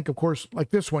cichlid tank, of course, like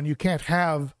this one, you can't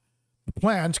have the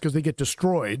plants because they get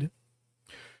destroyed.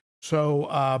 So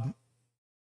I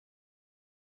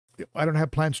don't have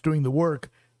plants doing the work,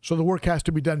 so the work has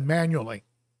to be done manually,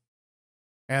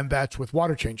 and that's with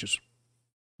water changes.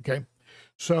 Okay,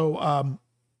 so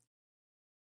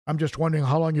I'm just wondering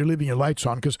how long you're leaving your lights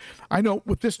on, because I know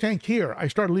with this tank here, I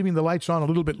started leaving the lights on a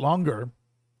little bit longer,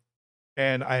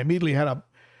 and I immediately had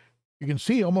you can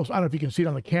see almost, I don't know if you can see it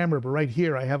on the camera, but right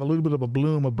here, I have a little bit of a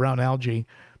bloom of brown algae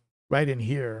right in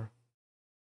here.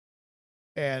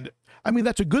 And I mean,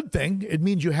 that's a good thing. It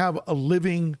means you have a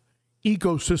living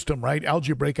ecosystem, right?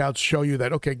 Algae breakouts show you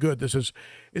that, okay, good,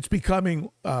 it's becoming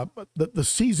the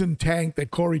seasoned tank that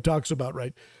Corey talks about,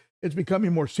 right? It's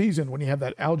becoming more seasoned when you have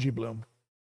that algae bloom.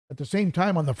 At the same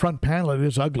time, on the front panel, it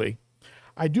is ugly.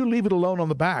 I do leave it alone on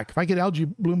the back. If I get algae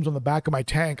blooms on the back of my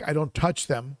tank, I don't touch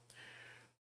them.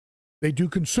 They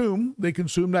consume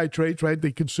nitrates, right?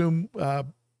 They consume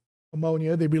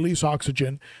ammonia. They release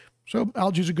oxygen. So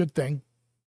algae is a good thing.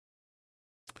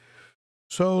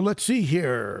 So let's see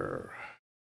here.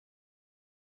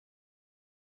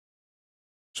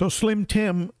 So Slim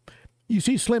Tim, you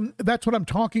see, Slim, that's what I'm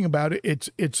talking about.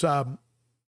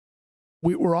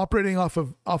 We're operating off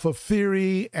of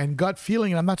theory and gut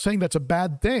feeling, and I'm not saying that's a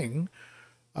bad thing.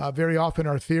 Very often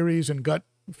our theories and gut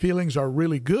feelings are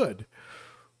really good,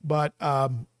 but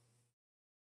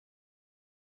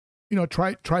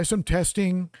try some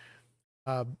testing.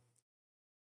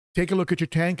 Take a look at your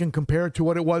tank and compare it to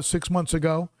what it was 6 months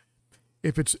ago.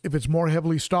 If it's more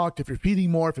heavily stocked, if you're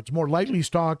feeding more, if it's more lightly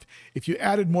stocked, if you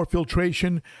added more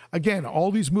filtration, again,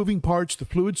 all these moving parts, the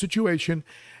fluid situation,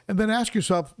 and then ask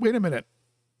yourself, wait a minute,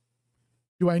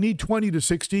 do I need 20 to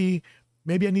 60?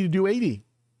 Maybe I need to do 80.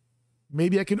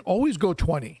 Maybe I can always go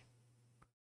 20.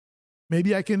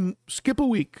 Maybe I can skip a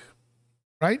week,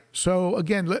 right? So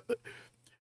again,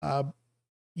 go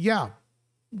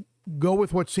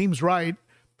with what seems right.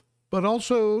 But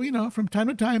also, from time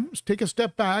to time, take a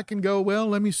step back and go, well,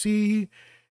 let me see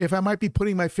if I might be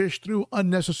putting my fish through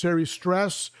unnecessary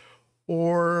stress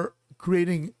or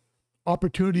creating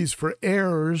opportunities for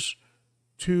errors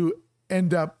to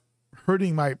end up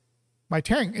hurting my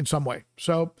tank in some way.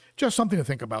 So just something to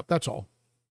think about. That's all.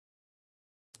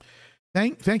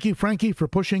 Thank you, Frankie, for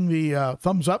pushing the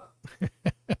thumbs up,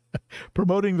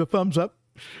 promoting the thumbs up.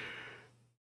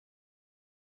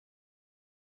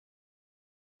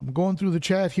 I'm going through the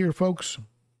chat here, folks.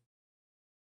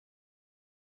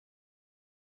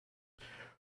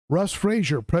 Russ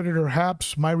Frazier, Predator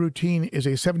Haps. My routine is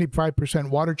a 75%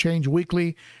 water change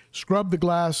weekly. Scrub the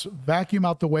glass, vacuum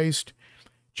out the waste,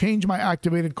 change my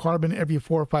activated carbon every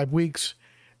 4 or 5 weeks,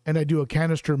 and I do a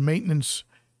canister maintenance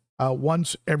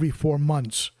once every 4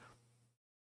 months.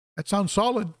 That sounds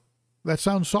solid. That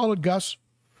sounds solid, Gus.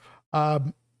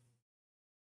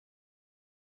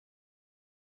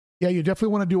 Yeah, you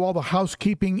definitely want to do all the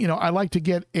housekeeping. I like to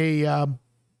get the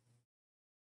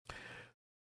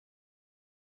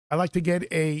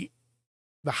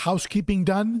housekeeping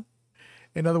done.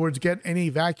 In other words, get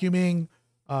any vacuuming,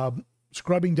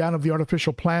 scrubbing down of the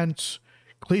artificial plants,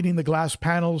 cleaning the glass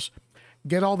panels.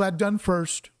 Get all that done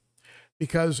first,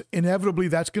 because inevitably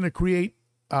that's going to create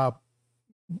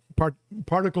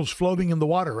particles floating in the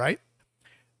water, right?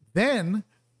 Then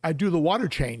I do the water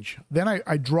change. Then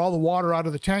I draw the water out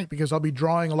of the tank, because I'll be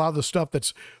drawing a lot of the stuff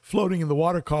that's floating in the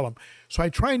water column. So I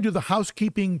try and do the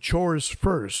housekeeping chores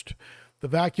first, the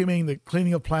vacuuming, the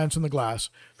cleaning of plants in the glass,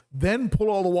 then pull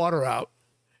all the water out.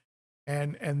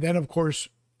 And then, of course,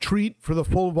 treat for the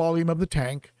full volume of the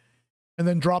tank, and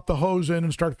then drop the hose in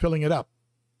and start filling it up.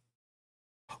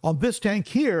 On this tank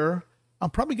here, I'm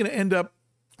probably going to end up,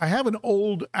 I have an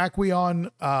old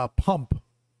Aqueon pump.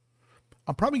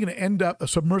 I'm probably going to end up, a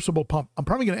submersible pump. I'm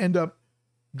probably going to end up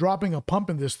dropping a pump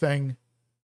in this thing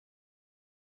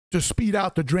to speed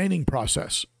out the draining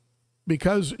process,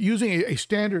 because using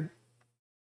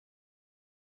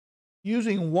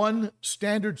one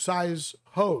standard size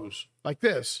hose like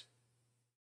this,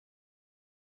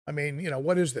 I mean,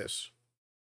 what is this?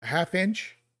 A 1/2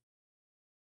 inch?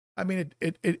 I mean,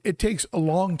 it takes a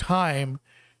long time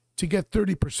to get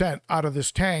 30% out of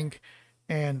this tank,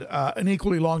 and an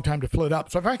equally long time to fill it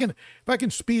up. So if I can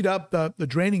speed up the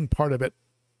draining part of it,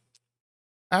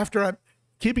 after I'm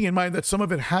keeping in mind that some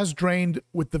of it has drained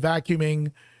with the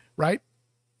vacuuming, right?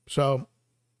 So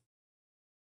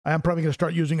I am probably going to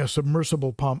start using a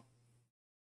submersible pump.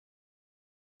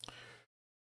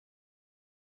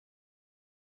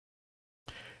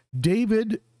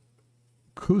 David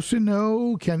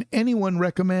Cusino, can anyone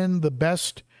recommend the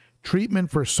best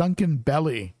treatment for sunken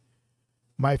belly?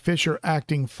 My fish are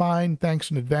acting fine.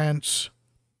 Thanks in advance.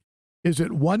 Is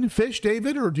it one fish,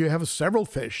 David, or do you have several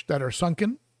fish that are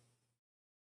sunken?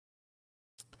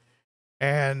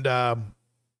 And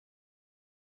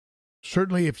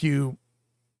certainly if you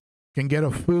can get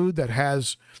a food that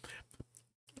has,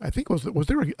 I think, was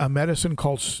there a medicine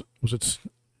called, was it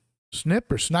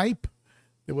snip or snipe?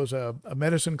 There was a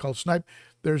medicine called snipe.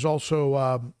 There's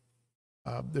also,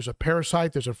 there's a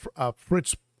parasite. There's a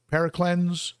Fritz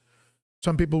Paracleanse.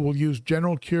 Some people will use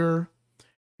general cure.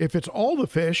 If it's all the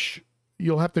fish,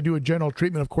 you'll have to do a general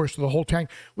treatment, of course, to the whole tank,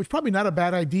 which is probably not a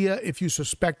bad idea if you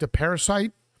suspect a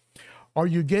parasite. Are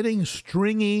you getting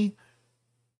stringy,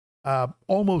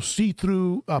 almost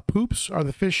see-through poops? Are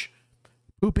the fish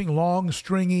pooping long,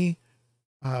 stringy,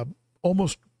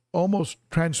 almost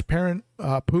transparent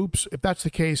poops? If that's the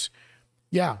case,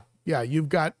 yeah, you've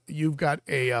got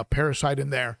a parasite in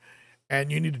there,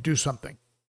 and you need to do something.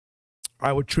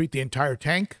 I would treat the entire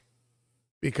tank,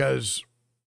 because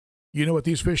you know what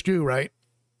these fish do, right?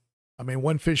 I mean,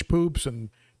 one fish poops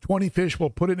and 20 fish will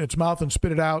put it in its mouth and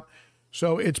spit it out.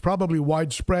 So it's probably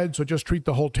widespread, so just treat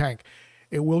the whole tank.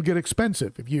 It will get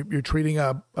expensive. If you're treating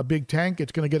a big tank,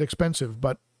 it's going to get expensive,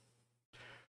 but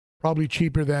probably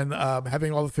cheaper than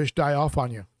having all the fish die off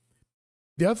on you.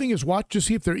 The other thing is watch to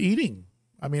see if they're eating.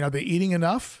 I mean, are they eating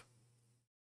enough?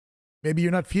 Maybe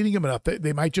you're not feeding them enough.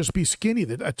 They might just be skinny.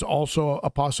 That's also a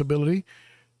possibility.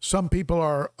 Some people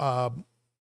are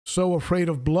so afraid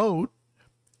of bloat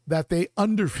that they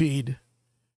underfeed.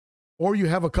 Or you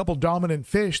have a couple dominant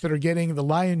fish that are getting the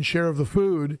lion's share of the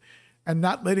food and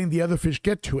not letting the other fish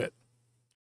get to it.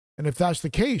 And if that's the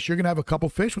case, you're going to have a couple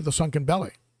fish with a sunken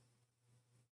belly.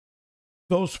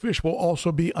 Those fish will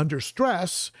also be under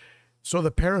stress, so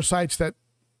the parasites that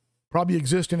probably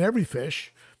exist in every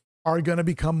fish are going to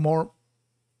become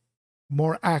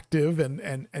more active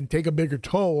and take a bigger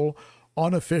toll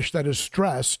on a fish that is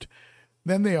stressed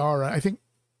than they are. I think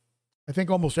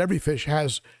almost every fish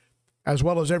has, as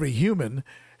well as every human,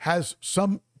 has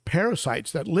some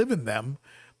parasites that live in them.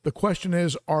 The question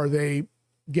is, are they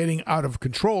getting out of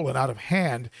control and out of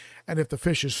hand? And if the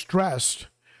fish is stressed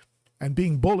and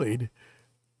being bullied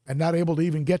and not able to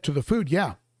even get to the food,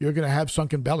 yeah, you're going to have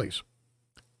sunken bellies.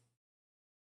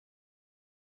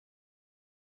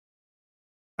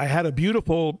 I had a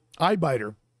beautiful eye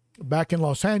biter back in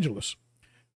Los Angeles.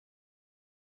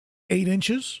 8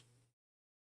 inches,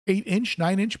 8-inch,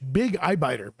 9-inch, big eye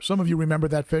biter. Some of you remember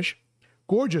that fish.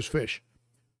 Gorgeous fish.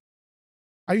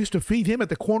 I used to feed him at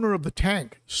the corner of the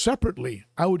tank separately.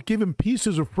 I would give him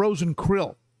pieces of frozen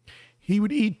krill. He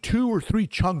would eat 2 or 3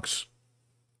 chunks.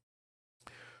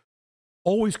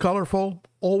 Always colorful,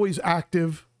 always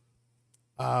active,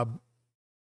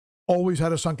 always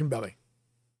had a sunken belly.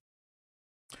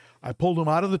 I pulled him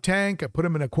out of the tank. I put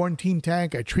him in a quarantine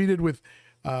tank. I treated with,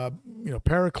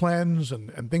 Paracleanse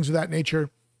and things of that nature.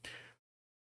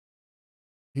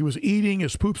 He was eating.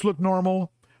 His poops looked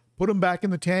normal. Put him back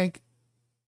in the tank.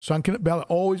 Sunken belly.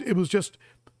 Always. It was just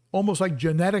almost like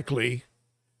genetically,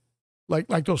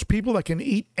 like those people that can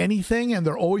eat anything and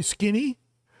they're always skinny.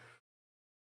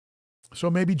 So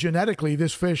maybe genetically,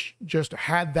 this fish just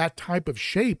had that type of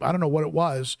shape. I don't know what it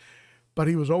was, but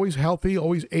he was always healthy,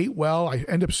 always ate well. I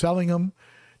ended up selling him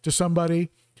to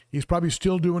somebody. He's probably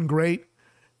still doing great,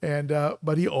 and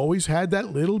but he always had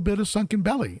that little bit of sunken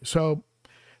belly. So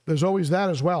there's always that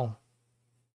as well.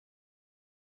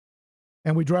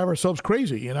 And we drive ourselves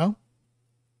crazy, you know?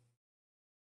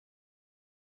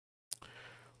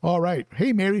 All right.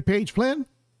 Hey, Mary Page Flynn.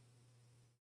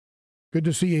 Good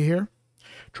to see you here.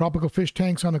 Tropical Fish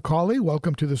Tanks on a Collie.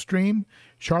 Welcome to the stream.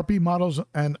 Sharpie Models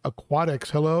and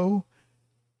Aquatics. Hello.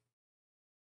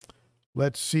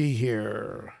 Let's see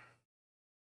here.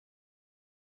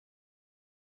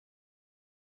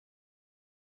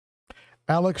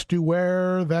 Alex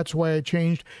Duware, that's why I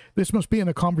changed. This must be in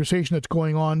a conversation that's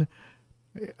going on,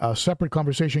 a separate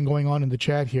conversation going on in the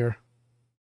chat here.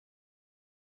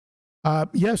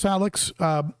 Yes, Alex,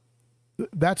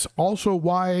 that's also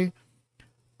why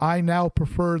I now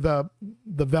prefer the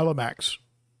Velamax,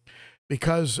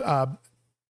 because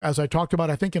as I talked about,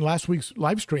 I think in last week's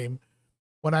live stream,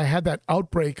 when I had that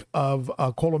outbreak of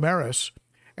colomaris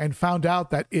and found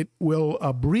out that it will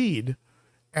breed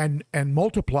and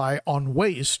multiply on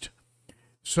waste.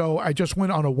 So I just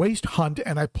went on a waste hunt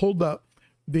and I pulled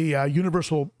the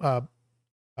universal,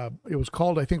 it was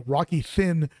called, I think, Rocky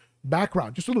Thin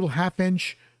background, just a little 1/2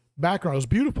 inch background. It was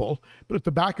beautiful, but at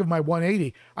the back of my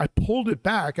 180, I pulled it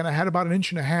back and I had about 1.5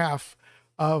 inches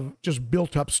of just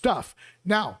built up stuff.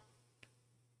 Now,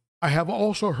 I have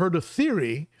also heard a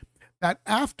theory that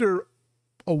after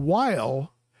a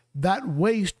while, that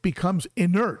waste becomes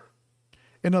inert.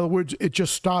 In other words, it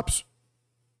just stops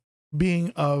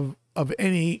being of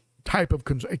any type of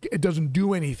concern. It doesn't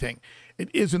do anything. It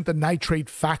isn't the nitrate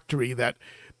factory that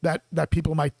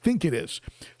people might think it is.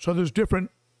 So there's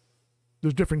different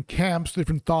camps,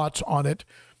 different thoughts on it.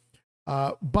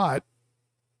 But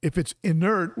if it's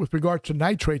inert with regards to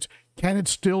nitrates, can it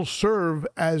still serve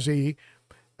as a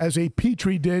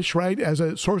petri dish, right? As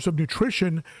a source of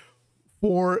nutrition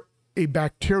for a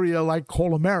bacteria like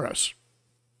colomaris?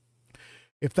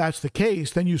 If that's the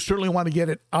case, then you certainly want to get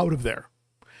it out of there.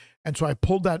 And so I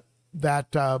pulled that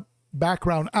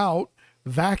background out,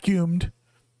 vacuumed,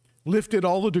 lifted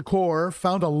all the decor,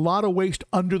 found a lot of waste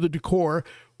under the decor,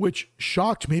 which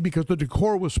shocked me because the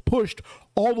decor was pushed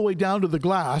all the way down to the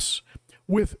glass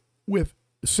with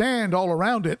sand all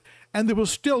around it, and there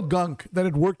was still gunk that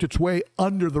had worked its way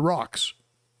under the rocks.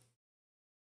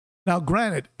 Now,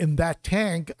 granted, in that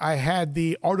tank, I had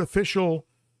the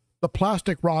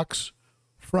plastic rocks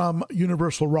from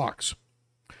Universal Rocks.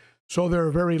 So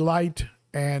they're very light,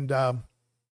 and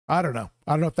I don't know.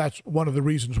 I don't know if that's one of the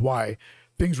reasons why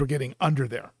things were getting under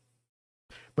there.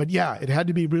 But yeah, it had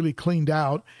to be really cleaned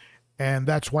out, and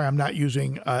that's why I'm not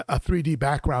using a 3D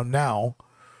background now.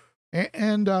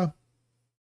 And they're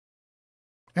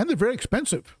very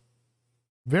expensive.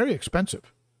 Very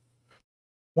expensive.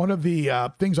 One of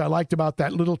the things I liked about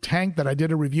that little tank that I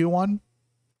did a review on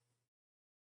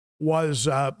was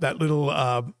that little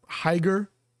Higer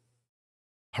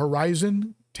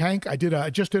Horizon tank. I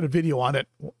just did a video on it.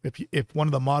 If one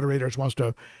of the moderators wants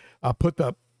to put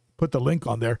the link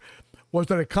on there, was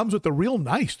that it comes with a real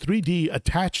nice 3D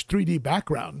attached 3D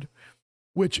background,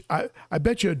 which I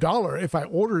bet you $1 if I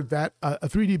ordered that a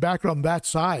 3D background that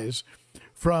size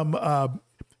from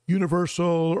Universal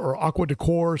or Aqua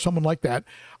Decor or someone like that,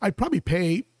 I'd probably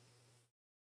pay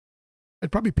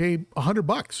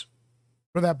 $100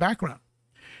 for that background.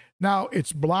 Now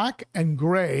it's black and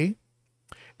gray.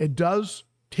 It does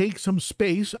take some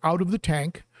space out of the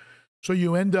tank. So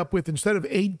you end up with, instead of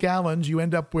 8 gallons, you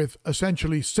end up with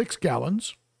essentially 6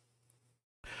 gallons.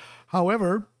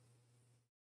 However,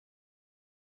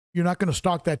 you're not going to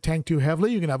stock that tank too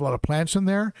heavily. You're going to have a lot of plants in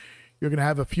there. You're going to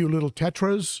have a few little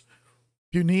tetras,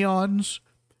 a few neons,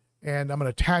 and I'm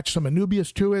going to attach some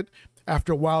Anubias to it.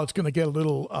 After a while, it's going to get a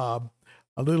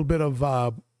little bit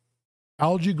of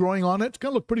algae growing on it. It's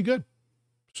going to look pretty good.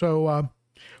 So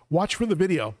watch for the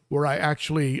video where I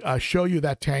actually show you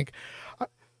that tank.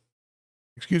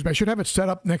 Excuse me, I should have it set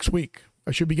up next week.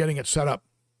 I should be getting it set up.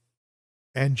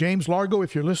 And James Largo,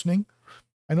 if you're listening,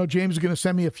 I know James is going to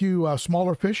send me a few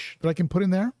smaller fish that I can put in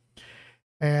there.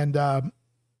 And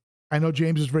I know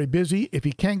James is very busy. If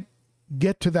he can't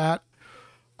get to that,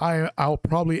 I'll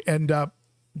probably end up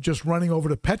just running over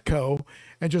to Petco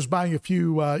and just buying a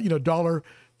few, $1, $2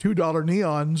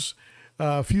 neons,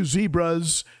 a few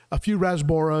zebras, a few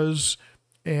rasboras,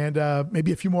 and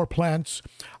maybe a few more plants.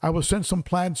 I will send some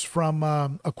plants from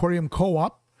Aquarium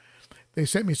Co-op. They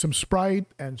sent me some Sprite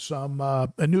and some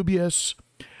Anubias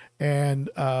and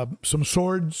some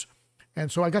swords.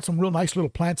 And so I got some real nice little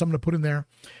plants I'm going to put in there.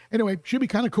 Anyway, should be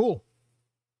kind of cool.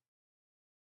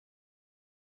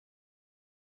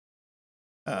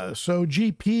 So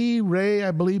GP, Ray,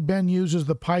 I believe Ben uses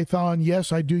the Python.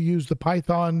 Yes, I do use the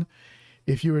Python.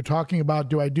 If you were talking about,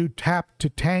 do I do tap to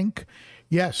tank?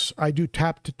 Yes, I do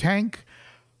tap to tank.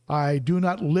 I do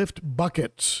not lift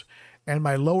buckets, and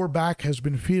my lower back has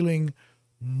been feeling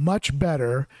much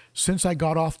better since I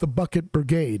got off the bucket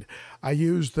brigade. I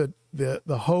use the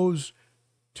hose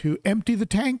to empty the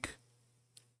tank,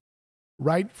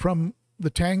 right from the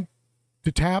tank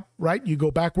to tap, right? You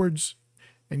go backwards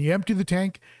and you empty the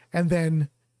tank, and then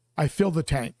I fill the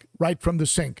tank right from the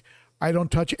sink. I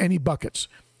don't touch any buckets.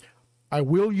 I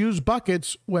will use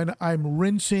buckets when I'm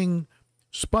rinsing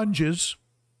sponges.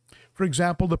 For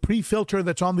example, the pre-filter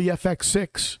that's on the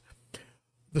FX6,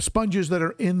 the sponges that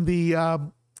are in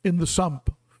the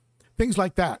sump, things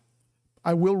like that.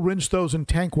 I will rinse those in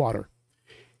tank water.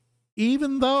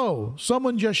 Even though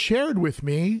someone just shared with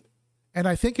me, and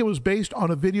I think it was based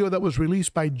on a video that was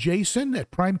released by Jason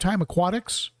at Primetime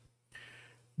Aquatics,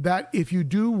 that if you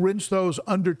do rinse those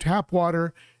under tap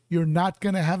water, you're not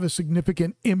going to have a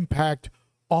significant impact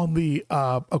on the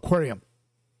aquarium.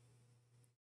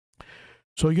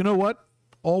 So you know what?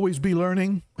 Always be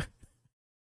learning.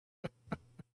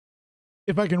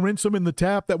 If I can rinse them in the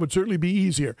tap, that would certainly be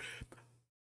easier.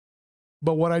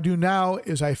 But what I do now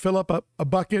is I fill up a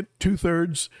bucket,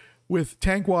 2/3, with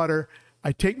tank water.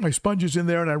 I take my sponges in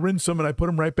there and I rinse them and I put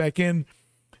them right back in.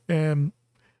 And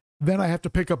then I have to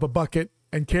pick up a bucket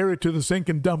and carry it to the sink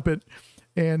and dump it.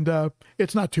 And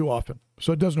it's not too often.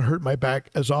 So it doesn't hurt my back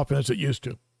as often as it used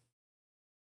to.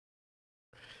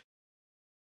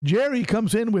 Jerry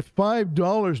comes in with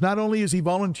 $5. Not only is he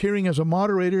volunteering as a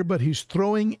moderator, but he's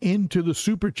throwing into the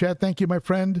super chat. Thank you, my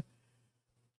friend.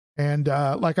 And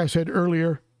like I said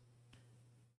earlier,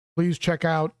 please check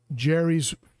out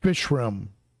Jerry's Fish Room.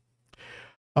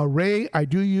 Ray, I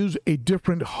do use a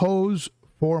different hose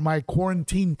for my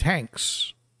quarantine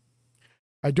tanks.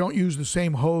 I don't use the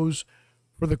same hose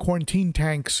for the quarantine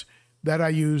tanks that I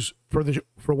use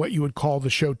for what you would call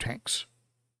the show tanks.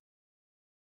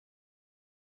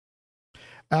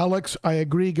 Alex, I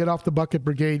agree. Get off the bucket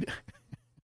brigade.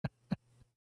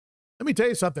 Let me tell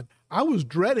you something. I was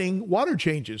dreading water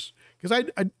changes because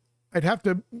I'd have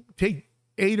to take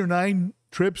 8 or 9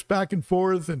 trips back and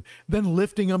forth and then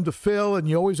lifting them to fill, and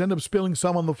you always end up spilling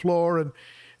some on the floor,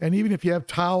 and even if you have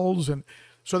towels, and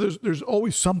so there's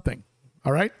always something.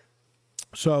 All right.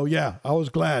 So yeah, I was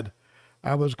glad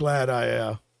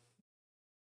I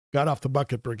got off the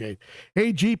bucket brigade.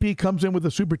 Hey, GP comes in with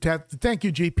a super chat. Thank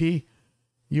you, GP.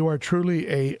 You are truly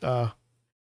a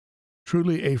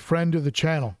friend of the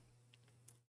channel.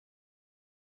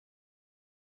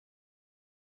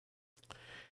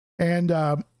 And,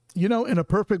 you know, in a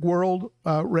perfect world,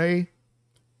 Ray,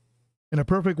 in a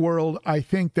perfect world, I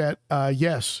think that,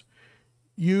 yes,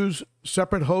 use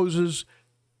separate hoses,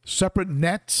 separate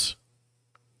nets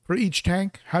for each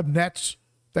tank. Have nets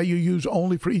that you use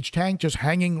only for each tank, just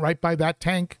hanging right by that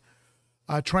tank.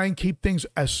 Try and keep things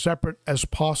as separate as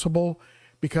possible,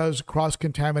 because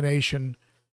cross-contamination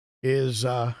is,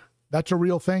 that's a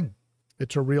real thing.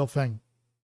 It's a real thing.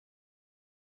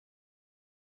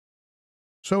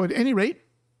 So at any rate,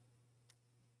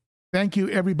 thank you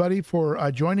everybody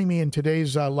for joining me in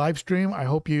today's live stream. I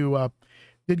hope you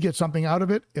did get something out of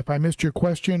it. If I missed your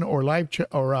question or live chat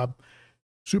or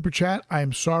super chat,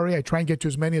 I'm sorry. I try and get to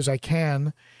as many as I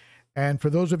can. And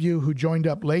for those of you who joined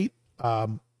up late,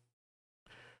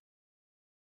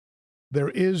 there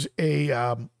is a,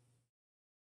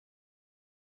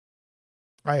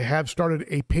 I have started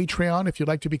a Patreon. If you'd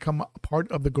like to become a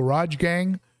part of the Garage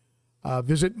Gang,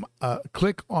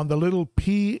 click on the little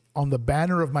P on the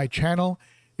banner of my channel.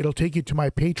 It'll take you to my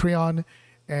Patreon,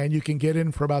 and you can get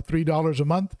in for about $3 a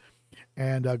month,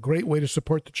 and a great way to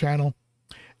support the channel.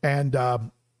 And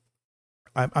I'm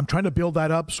trying to build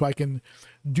that up so I can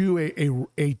do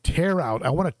a tear out.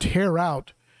 I want to tear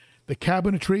out the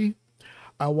cabinetry.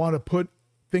 I want to put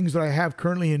things that I have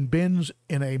currently in bins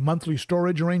in a monthly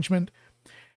storage arrangement.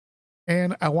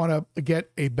 And I want to get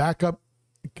a backup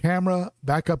camera,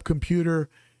 backup computer,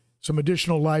 some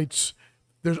additional lights.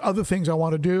 There's other things I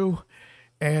want to do.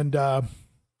 And,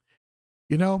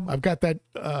 you know, I've got that,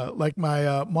 like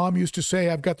my mom used to say,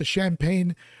 I've got the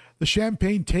champagne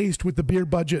taste with the beer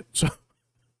budget.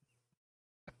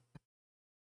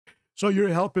 So your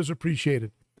help is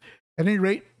appreciated. At any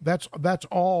rate, that's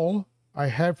all I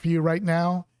have for you right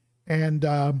now. And,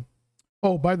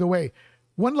 oh, by the way,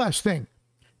 one last thing.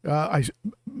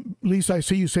 Lisa, I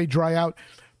see you say dry out.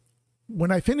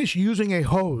 When I finish using a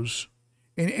hose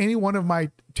in any one of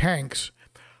my tanks,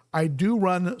 I do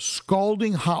run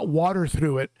scalding hot water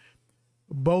through it,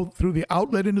 both through the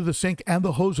outlet into the sink and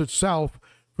the hose itself,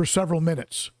 for several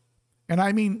minutes. And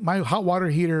I mean, my hot water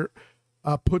heater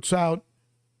puts out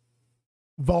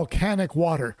volcanic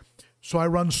water. So I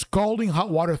run scalding hot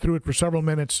water through it for several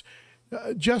minutes,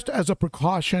 just as a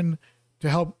precaution to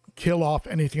help kill off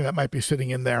anything that might be sitting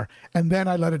in there. And then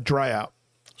I let it dry out.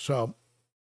 So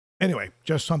anyway,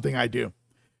 just something I do.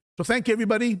 So thank you,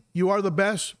 everybody. You are the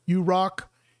best. You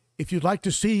rock. If you'd like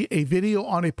to see a video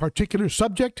on a particular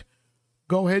subject,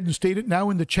 go ahead and state it now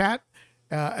in the chat.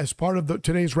 As part of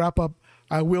today's wrap-up,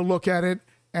 I will look at it,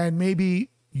 and maybe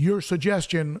your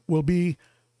suggestion will be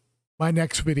my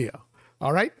next video.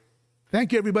 All right?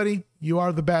 Thank you, everybody. You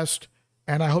are the best,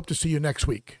 and I hope to see you next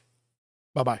week.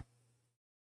 Bye-bye.